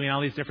God doing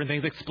all these different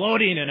things,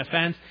 exploding in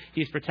offense.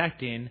 He's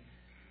protecting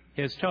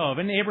his Tov.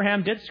 And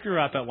Abraham did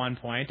screw up at one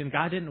point, and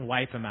God didn't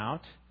wipe him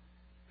out.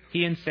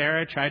 He and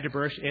Sarah tried to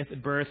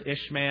birth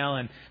Ishmael,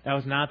 and that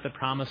was not the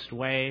promised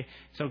way.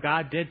 So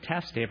God did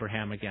test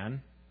Abraham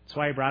again. That's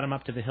why he brought him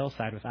up to the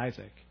hillside with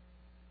Isaac,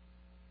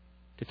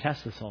 to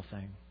test this whole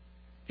thing.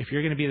 If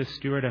you're going to be the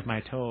steward of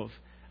my Tov,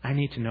 I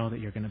need to know that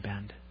you're going to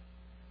bend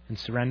and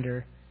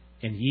surrender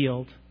and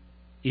yield,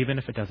 even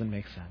if it doesn't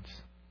make sense.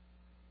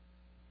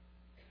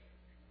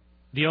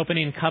 The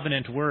opening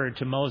covenant word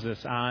to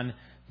Moses on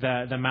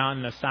the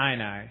mountain of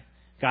Sinai,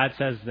 God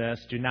says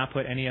this, do not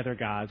put any other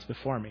gods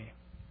before me.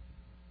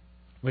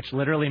 Which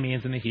literally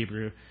means in the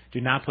Hebrew, do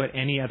not put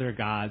any other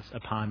gods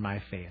upon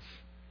my face.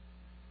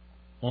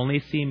 Only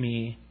see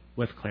me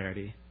with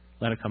clarity.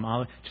 Let it come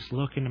all. Just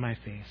look into my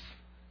face.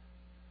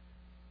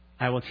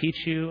 I will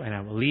teach you, and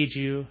I will lead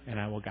you, and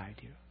I will guide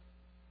you.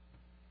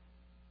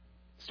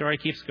 The story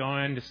keeps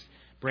going, just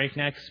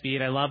breakneck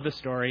speed. I love the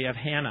story of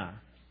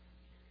Hannah.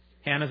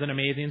 Hannah's an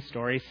amazing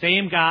story.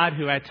 Same God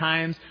who at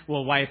times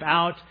will wipe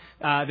out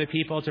the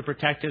people to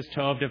protect his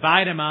tov,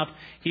 divide him up.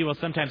 He will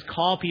sometimes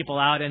call people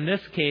out. In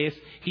this case,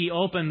 he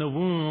opened the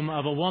womb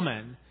of a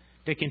woman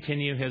to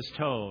continue his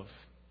tov.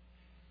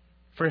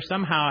 For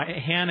somehow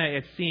Hannah,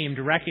 it seemed,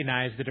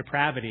 recognized the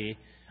depravity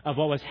of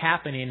what was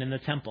happening in the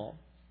temple.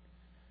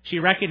 She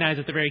recognized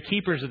that the very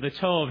keepers of the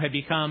tov had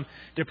become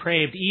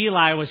depraved.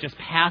 Eli was just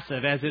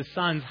passive as his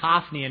sons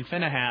Hophni and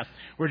Phinehas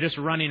were just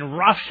running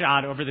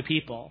roughshod over the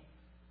people.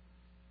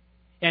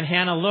 And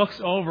Hannah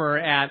looks over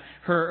at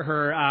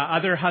her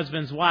other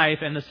husband's wife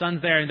and the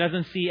son's there and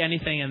doesn't see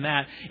anything in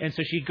that. And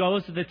so she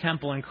goes to the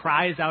temple and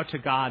cries out to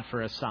God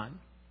for a son.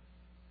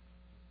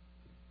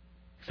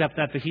 Except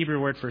that the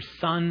Hebrew word for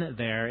son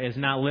there is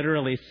not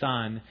literally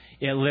son.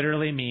 It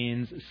literally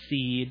means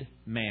seed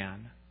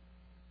man.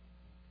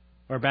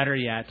 Or better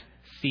yet,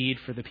 seed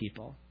for the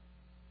people.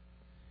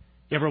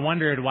 You ever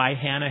wondered why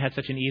Hannah had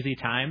such an easy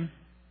time?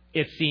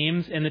 It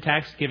seems in the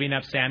text giving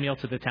up Samuel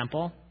to the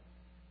temple.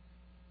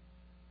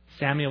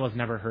 Samuel was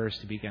never hers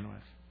to begin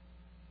with.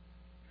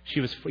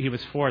 He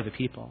was for the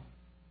people.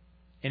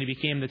 And he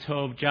became the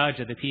Tov judge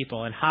of the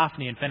people. And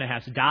Hophni and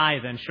Phinehas die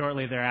then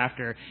shortly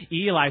thereafter.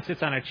 Eli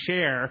sits on a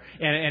chair,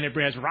 and it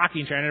has a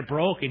rocking chair, and it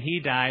broke, and he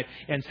died.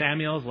 And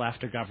Samuel is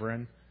left to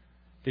govern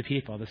the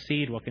people. The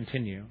seed will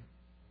continue.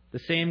 The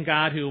same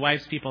God who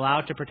wipes people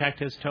out to protect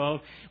his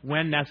Tov,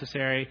 when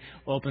necessary,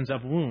 opens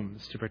up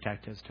wombs to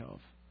protect his Tov.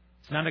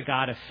 It's not a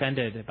God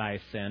offended by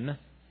sin.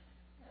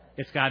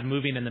 It's God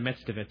moving in the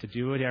midst of it to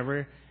do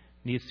whatever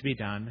needs to be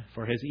done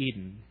for his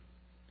Eden.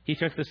 He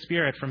took the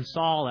Spirit from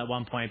Saul at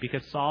one point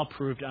because Saul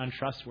proved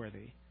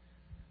untrustworthy.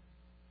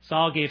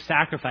 Saul gave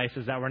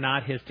sacrifices that were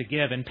not his to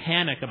give in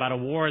panic about a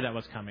war that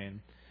was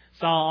coming.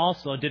 Saul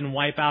also didn't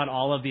wipe out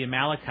all of the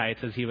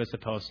Amalekites as he was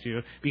supposed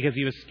to because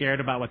he was scared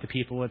about what the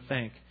people would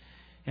think.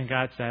 And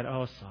God said,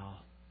 "Oh, Saul,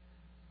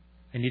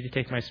 I need to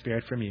take my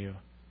Spirit from you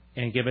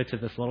and give it to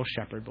this little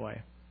shepherd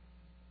boy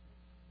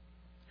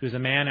who's a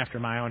man after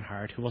my own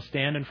heart, who will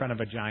stand in front of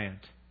a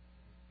giant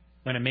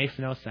when it makes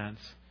no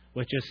sense,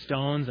 with just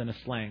stones and a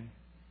sling,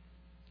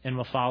 and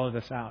will follow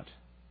this out."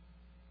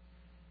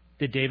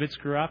 Did David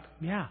screw up?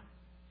 Yeah.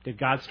 Did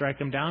God strike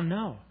him down?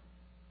 No.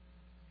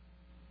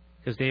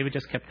 Because David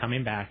just kept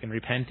coming back and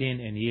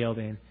repenting and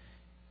yielding.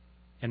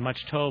 And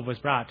much tov was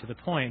brought to the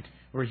point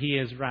where he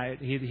is right.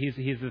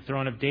 He's the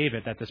throne of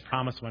David, that this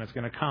promised one is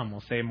going to come.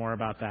 We'll say more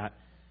about that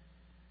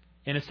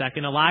in a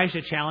second.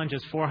 Elijah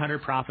challenges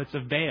 400 prophets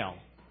of Baal.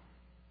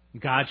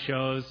 God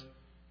shows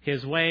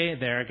his way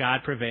there.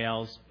 God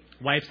prevails,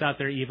 wipes out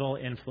their evil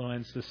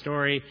influence. The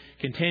story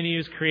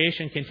continues.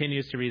 Creation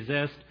continues to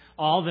resist.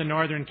 All the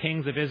northern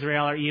kings of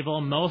Israel are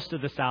evil, most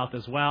of the south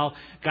as well.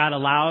 God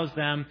allows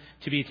them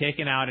to be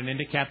taken out and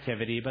into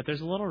captivity, but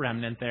there's a little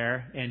remnant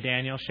there in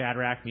Daniel,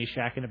 Shadrach,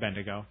 Meshach, and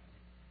Abednego.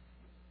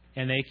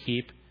 And they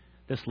keep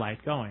this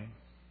light going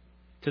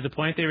to the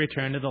point they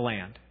return to the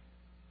land.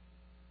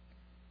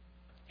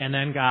 And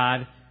then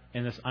God,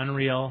 in this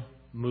unreal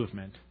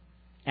movement,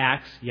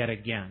 acts yet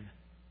again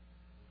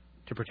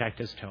to protect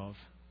his tov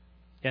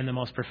in the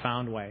most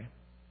profound way.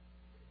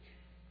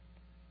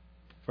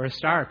 For a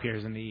star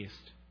appears in the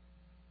east.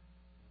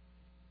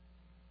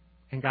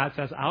 And God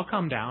says, "I'll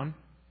come down.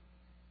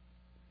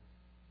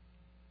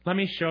 Let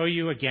me show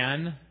you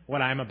again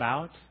what I'm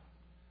about.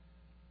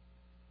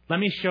 Let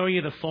me show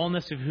you the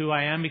fullness of who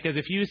I am, because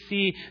if you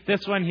see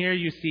this one here,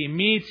 you see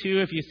me too.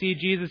 If you see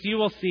Jesus, you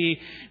will see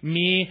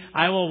me.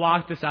 I will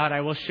walk this out. I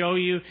will show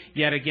you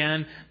yet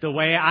again the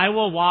way. I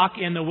will walk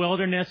in the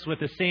wilderness with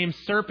the same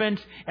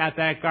serpent at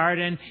that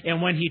garden. And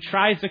when he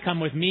tries to come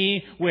with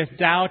me with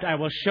doubt, I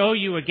will show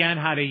you again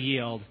how to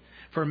yield.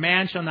 For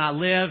man shall not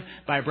live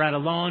by bread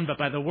alone, but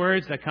by the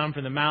words that come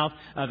from the mouth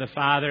of the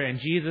Father." And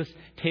Jesus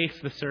takes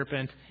the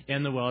serpent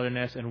in the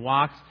wilderness and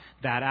walks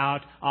that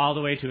out all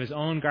the way to his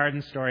own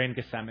garden story in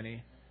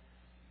Gethsemane.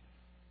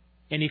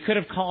 And he could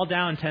have called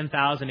down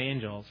 10,000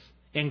 angels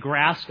and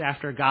grasped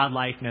after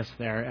godlikeness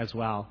there as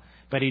well.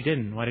 But he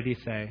didn't. What did he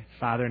say?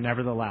 "Father,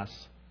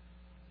 nevertheless,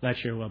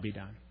 let your will be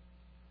done."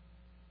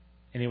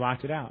 And he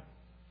walked it out.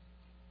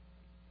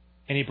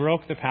 And he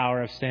broke the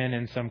power of sin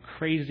in some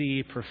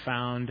crazy,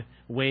 profound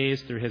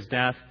ways through his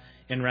death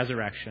and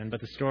resurrection.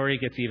 But the story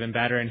gets even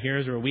better, and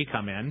here's where we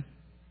come in.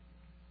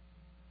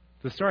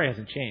 The story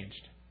hasn't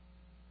changed.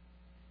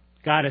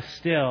 God is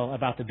still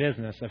about the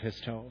business of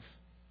his tov.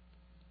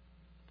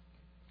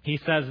 He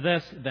says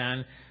this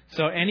then: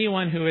 "So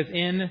anyone who is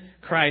in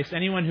Christ,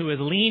 anyone who is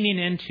leaning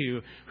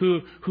into,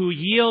 who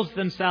yields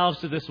themselves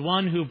to this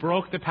one who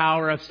broke the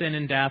power of sin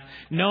and death,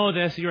 know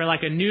this, you are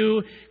like a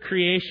new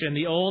creation.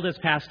 The old has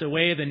passed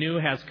away, the new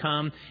has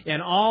come.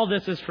 And all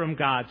this is from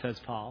God," says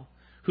Paul,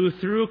 "who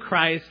through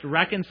Christ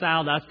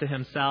reconciled us to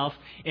himself,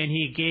 and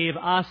he gave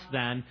us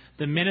then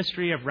the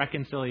ministry of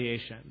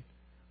reconciliation."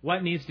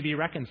 What needs to be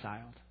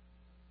reconciled?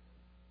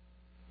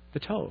 The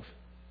tov.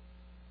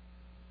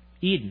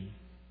 Eden.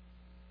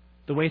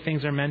 The way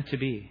things are meant to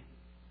be.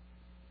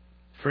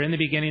 "For in the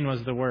beginning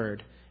was the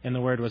Word, And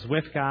the Word was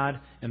with God,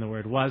 and the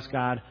Word was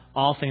God.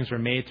 All things were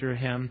made through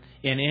Him,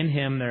 and in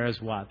Him there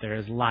is what? There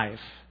is life.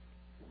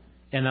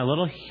 And the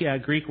little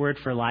Greek word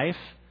for life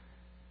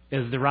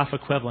is the rough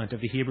equivalent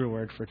of the Hebrew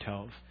word for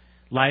tov.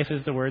 Life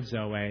is the word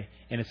zoe,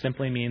 and it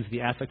simply means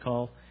the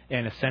ethical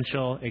and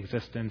essential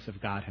existence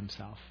of God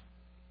Himself.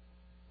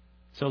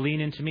 So lean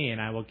into me,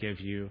 and I will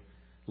give you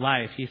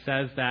life. He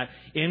says that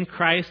in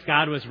Christ,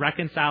 God was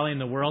reconciling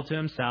the world to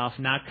Himself,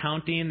 not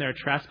counting their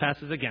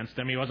trespasses against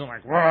them. He wasn't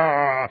like,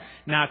 whoa,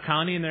 not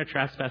counting their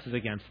trespasses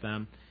against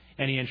them.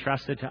 And He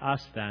entrusted to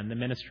us then the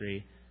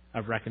ministry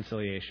of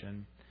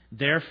reconciliation.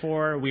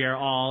 Therefore, we are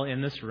all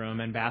in this room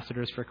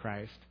ambassadors for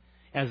Christ,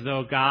 as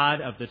though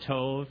God of the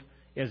Tov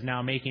is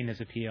now making His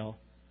appeal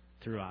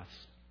through us.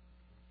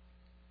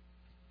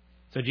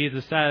 So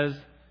Jesus says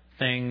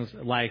things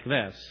like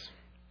this.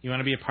 You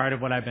want to be a part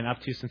of what I've been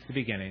up to since the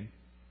beginning,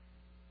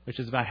 which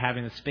is about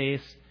having the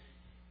space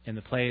in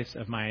the place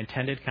of my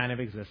intended kind of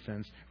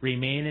existence.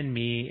 Remain in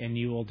me, and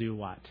you will do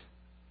what?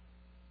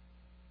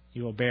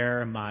 You will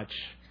bear much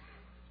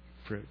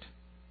fruit.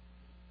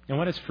 And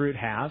what does fruit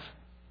have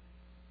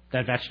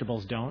that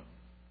vegetables don't?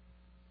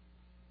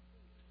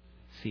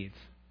 Seeds.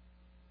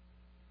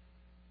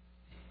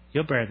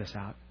 You'll bear this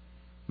out.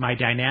 My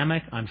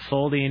dynamic,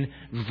 unfolding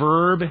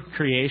verb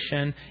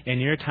creation in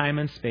your time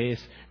and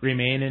space,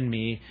 remain in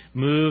me.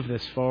 Move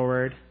this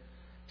forward.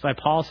 That's why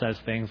Paul says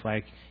things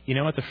like, you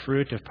know what the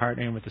fruit of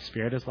partnering with the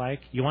Spirit is like?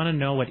 You want to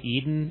know what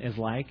Eden is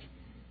like?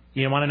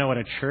 You want to know what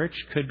a church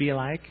could be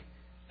like?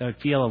 That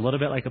would feel a little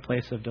bit like a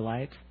place of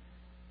delight?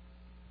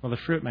 Well, the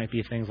fruit might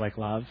be things like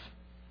love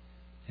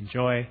and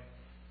joy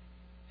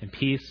and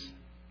peace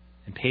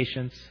and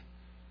patience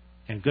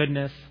and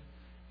goodness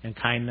and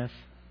kindness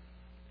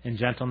and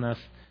gentleness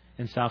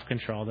and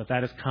self-control,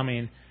 that is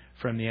coming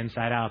from the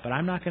inside out. But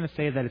I'm not going to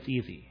say that it's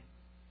easy.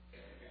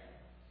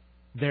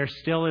 There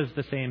still is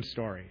the same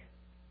story.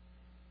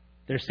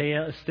 There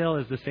still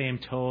is the same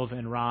Tov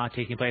and Ra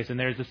taking place. And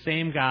there's the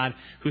same God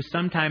who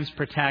sometimes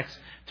protects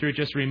through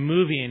just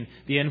removing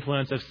the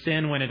influence of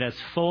sin when it has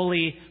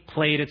fully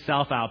played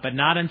itself out. But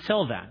not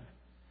until then.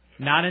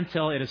 Not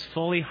until it is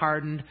fully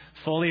hardened,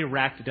 fully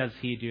wrecked does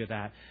He do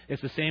that.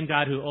 It's the same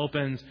God who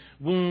opens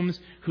wombs,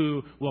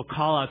 who will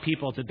call out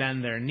people to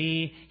bend their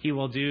knee. He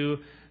will do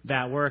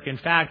that work. In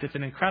fact, it's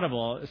an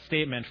incredible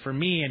statement, for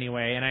me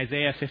anyway, in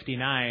Isaiah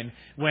 59,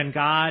 when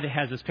God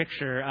has this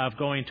picture of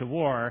going to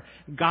war,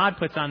 God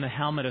puts on the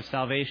helmet of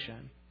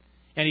salvation,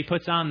 and He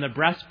puts on the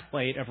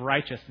breastplate of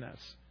righteousness.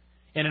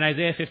 And in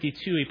Isaiah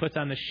 52, He puts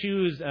on the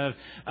shoes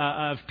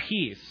of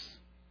peace.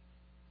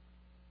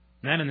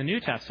 And then in the New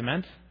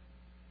Testament,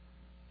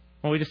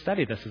 well, we just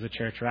studied this as a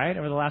church, right,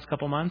 over the last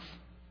couple months.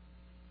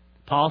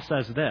 Paul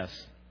says this.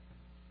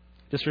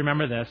 Just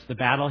remember this. The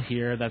battle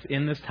here that's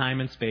in this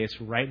time and space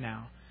right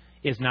now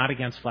is not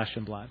against flesh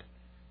and blood.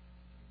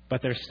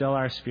 But there still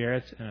are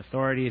spirits and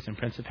authorities and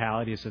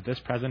principalities of this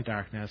present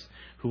darkness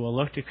who will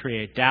look to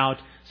create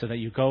doubt so that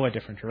you go a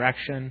different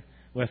direction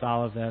with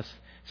all of this.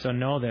 So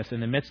know this.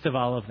 In the midst of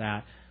all of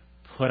that,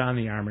 put on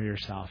the armor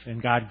yourself.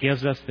 And God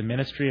gives us the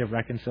ministry of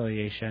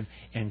reconciliation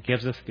and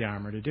gives us the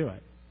armor to do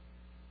it.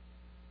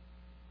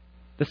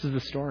 This is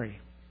the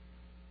story.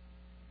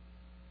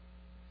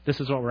 This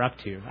is what we're up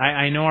to.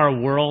 I know our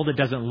world, it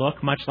doesn't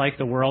look much like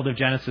the world of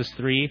Genesis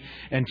 3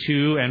 and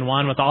 2 and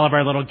 1 with all of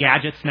our little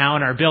gadgets now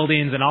in our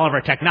buildings and all of our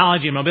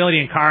technology and mobility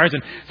and cars.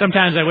 And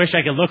sometimes I wish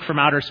I could look from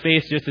outer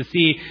space just to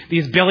see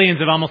these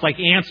billions of almost like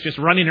ants just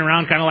running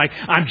around kind of like,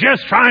 I'm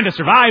just trying to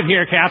survive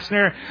here,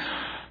 Kapsner.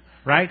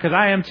 Right? Because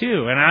I am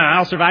too. And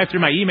I'll survive through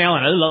my email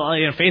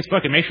and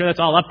Facebook and make sure that's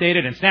all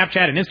updated and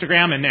Snapchat and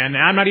Instagram. And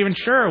I'm not even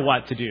sure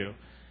what to do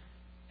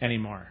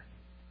anymore.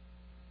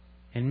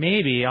 And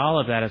maybe all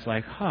of that is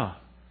like,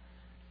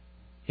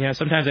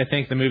 sometimes I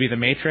think the movie The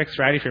Matrix,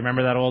 right? If you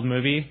remember that old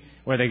movie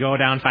where they go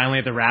down finally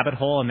at the rabbit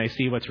hole and they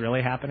see what's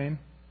really happening.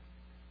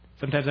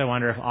 Sometimes I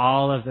wonder if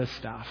all of this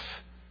stuff,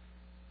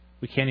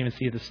 we can't even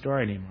see the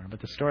story anymore, but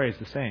the story is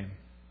the same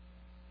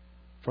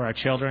for our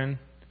children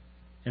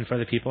and for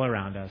the people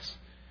around us.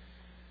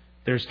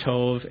 There's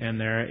Tov and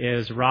there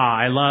is Ra.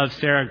 I love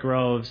Sarah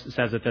Groves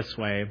says it this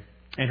way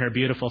in her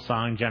beautiful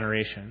song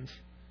Generations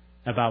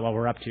about what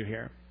we're up to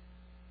here.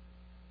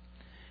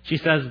 She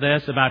says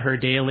this about her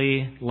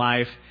daily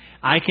life.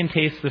 I can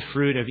taste the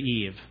fruit of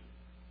Eve.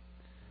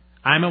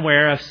 I'm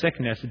aware of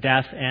sickness,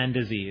 death, and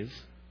disease.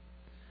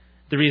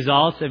 The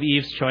results of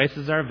Eve's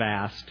choices are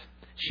vast.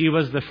 She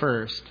was the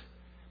first,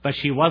 but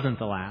she wasn't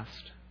the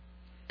last.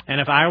 And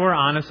if I were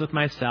honest with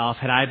myself,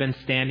 had I been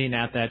standing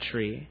at that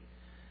tree,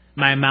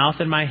 my mouth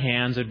and my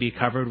hands would be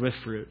covered with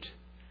fruit.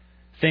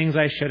 Things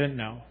I shouldn't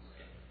know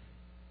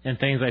and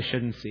things I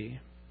shouldn't see.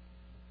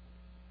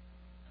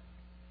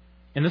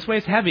 And this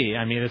weighs heavy.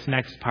 I mean, this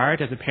next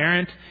part, as a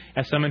parent,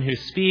 as someone who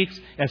speaks,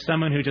 as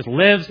someone who just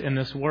lives in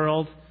this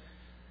world,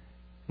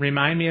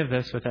 remind me of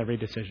this with every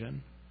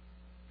decision.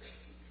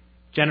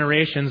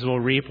 Generations will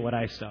reap what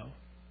I sow.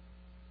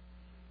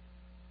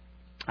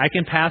 I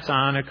can pass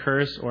on a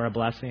curse or a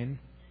blessing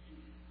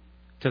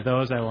to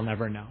those I will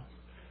never know.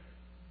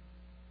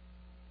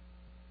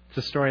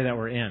 It's a story that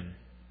we're in,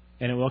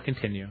 and it will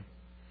continue.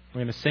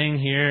 We're going to sing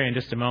here in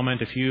just a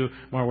moment, a few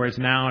more words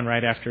now and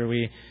right after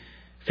we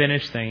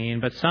finish singing.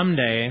 But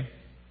someday,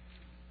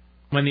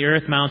 when the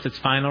earth mounts its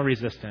final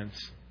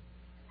resistance,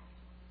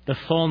 the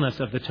fullness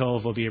of the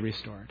Tov will be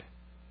restored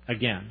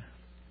again.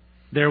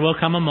 There will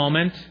come a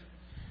moment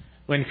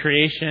when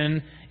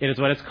creation, it is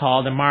what it's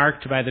called,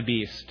 marked by the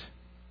beast.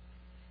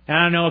 And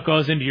I don't know what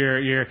goes into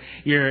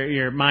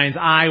your mind's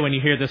eye when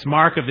you hear this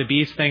mark of the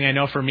beast thing. I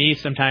know for me,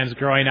 sometimes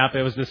growing up,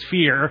 it was this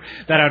fear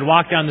that I would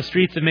walk down the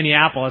streets of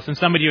Minneapolis and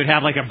somebody would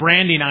have like a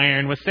branding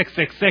iron with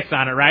 666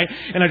 on it, right?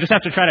 And I'd just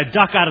have to try to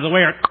duck out of the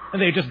way, or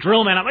they just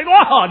drill me. And I'm like,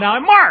 oh, now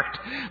I'm marked.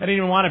 I didn't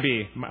even want to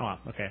be. Well,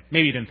 okay,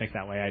 maybe you didn't think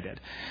that way. I did.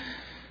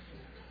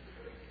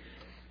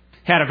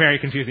 Had a very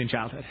confusing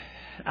childhood.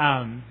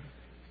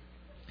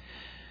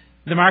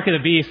 The mark of the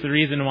beast, the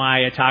reason why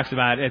it talks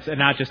about it's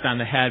not just on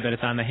the head, but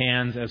it's on the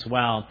hands as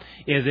well,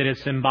 is it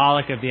is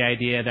symbolic of the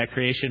idea that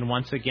creation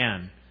once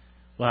again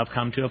will have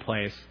come to a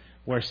place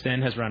where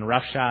sin has run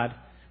roughshod,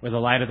 where the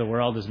light of the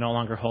world is no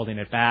longer holding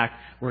it back,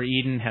 where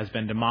Eden has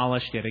been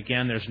demolished. Yet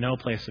again, there's no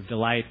place of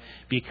delight,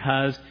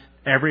 because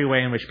every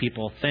way in which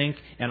people think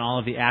and all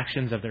of the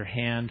actions of their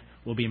hand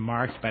will be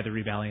marked by the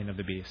rebellion of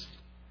the beast.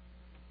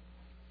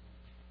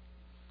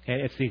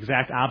 Okay, it's the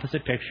exact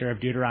opposite picture of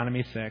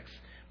Deuteronomy 6,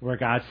 where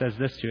God says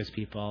this to his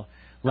people: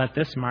 let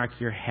this mark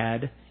your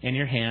head and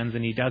your hands.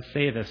 And he does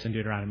say this in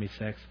Deuteronomy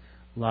 6,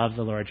 love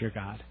the Lord your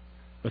God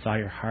with all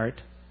your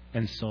heart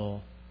and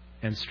soul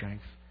and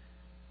strength.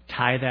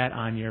 Tie that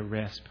on your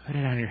wrist. Put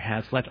it on your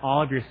heads. Let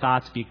all of your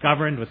thoughts be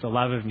governed with the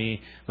love of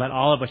me. Let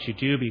all of what you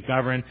do be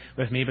governed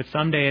with me. But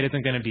someday it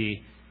isn't going to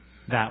be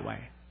that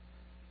way.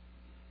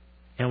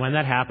 And when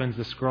that happens,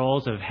 the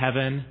scrolls of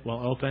heaven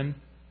will open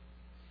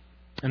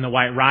and the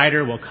white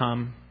rider will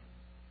come.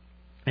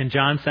 And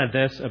John said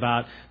this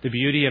about the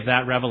beauty of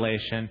that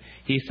revelation.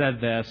 He said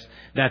this,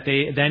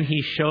 then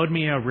he showed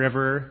me a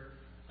river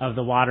of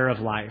the water of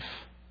life,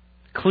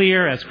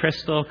 clear as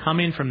crystal,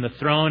 coming from the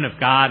throne of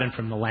God and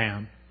from the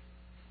Lamb.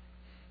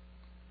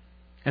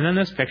 And then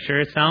this picture,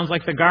 it sounds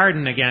like the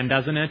garden again,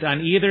 doesn't it? On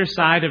either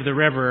side of the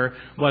river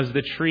was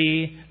the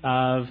tree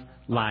of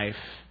life,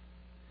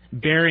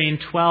 bearing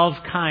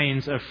 12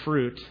 kinds of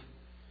fruit,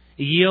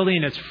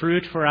 yielding its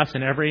fruit for us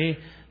in every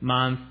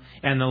month.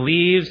 And the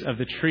leaves of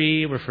the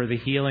tree were for the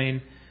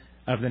healing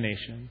of the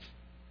nations.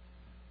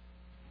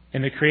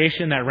 And the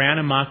creation that ran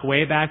amok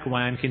way back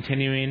when,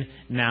 continuing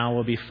now,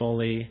 will be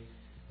fully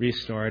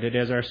restored. It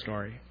is our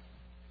story.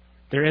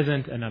 There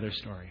isn't another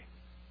story.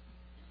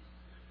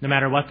 No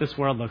matter what this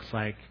world looks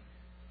like,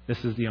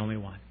 this is the only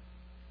one.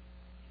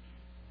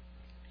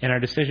 And our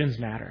decisions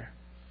matter.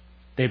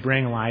 They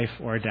bring life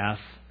or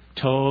death,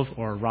 tov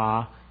or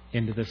ra,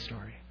 into this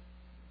story.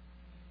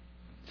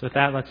 So with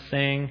that, let's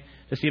sing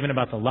just even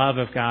about the love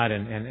of God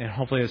and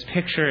hopefully this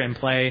picture in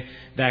play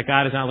that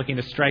God is not looking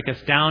to strike us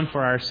down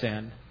for our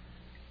sin.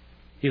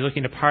 He's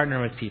looking to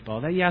partner with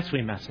people that, yes,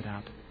 we mess it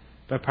up,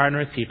 but partner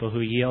with people who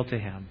yield to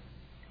him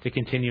to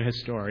continue his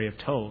story of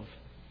tov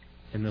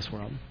in this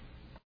world.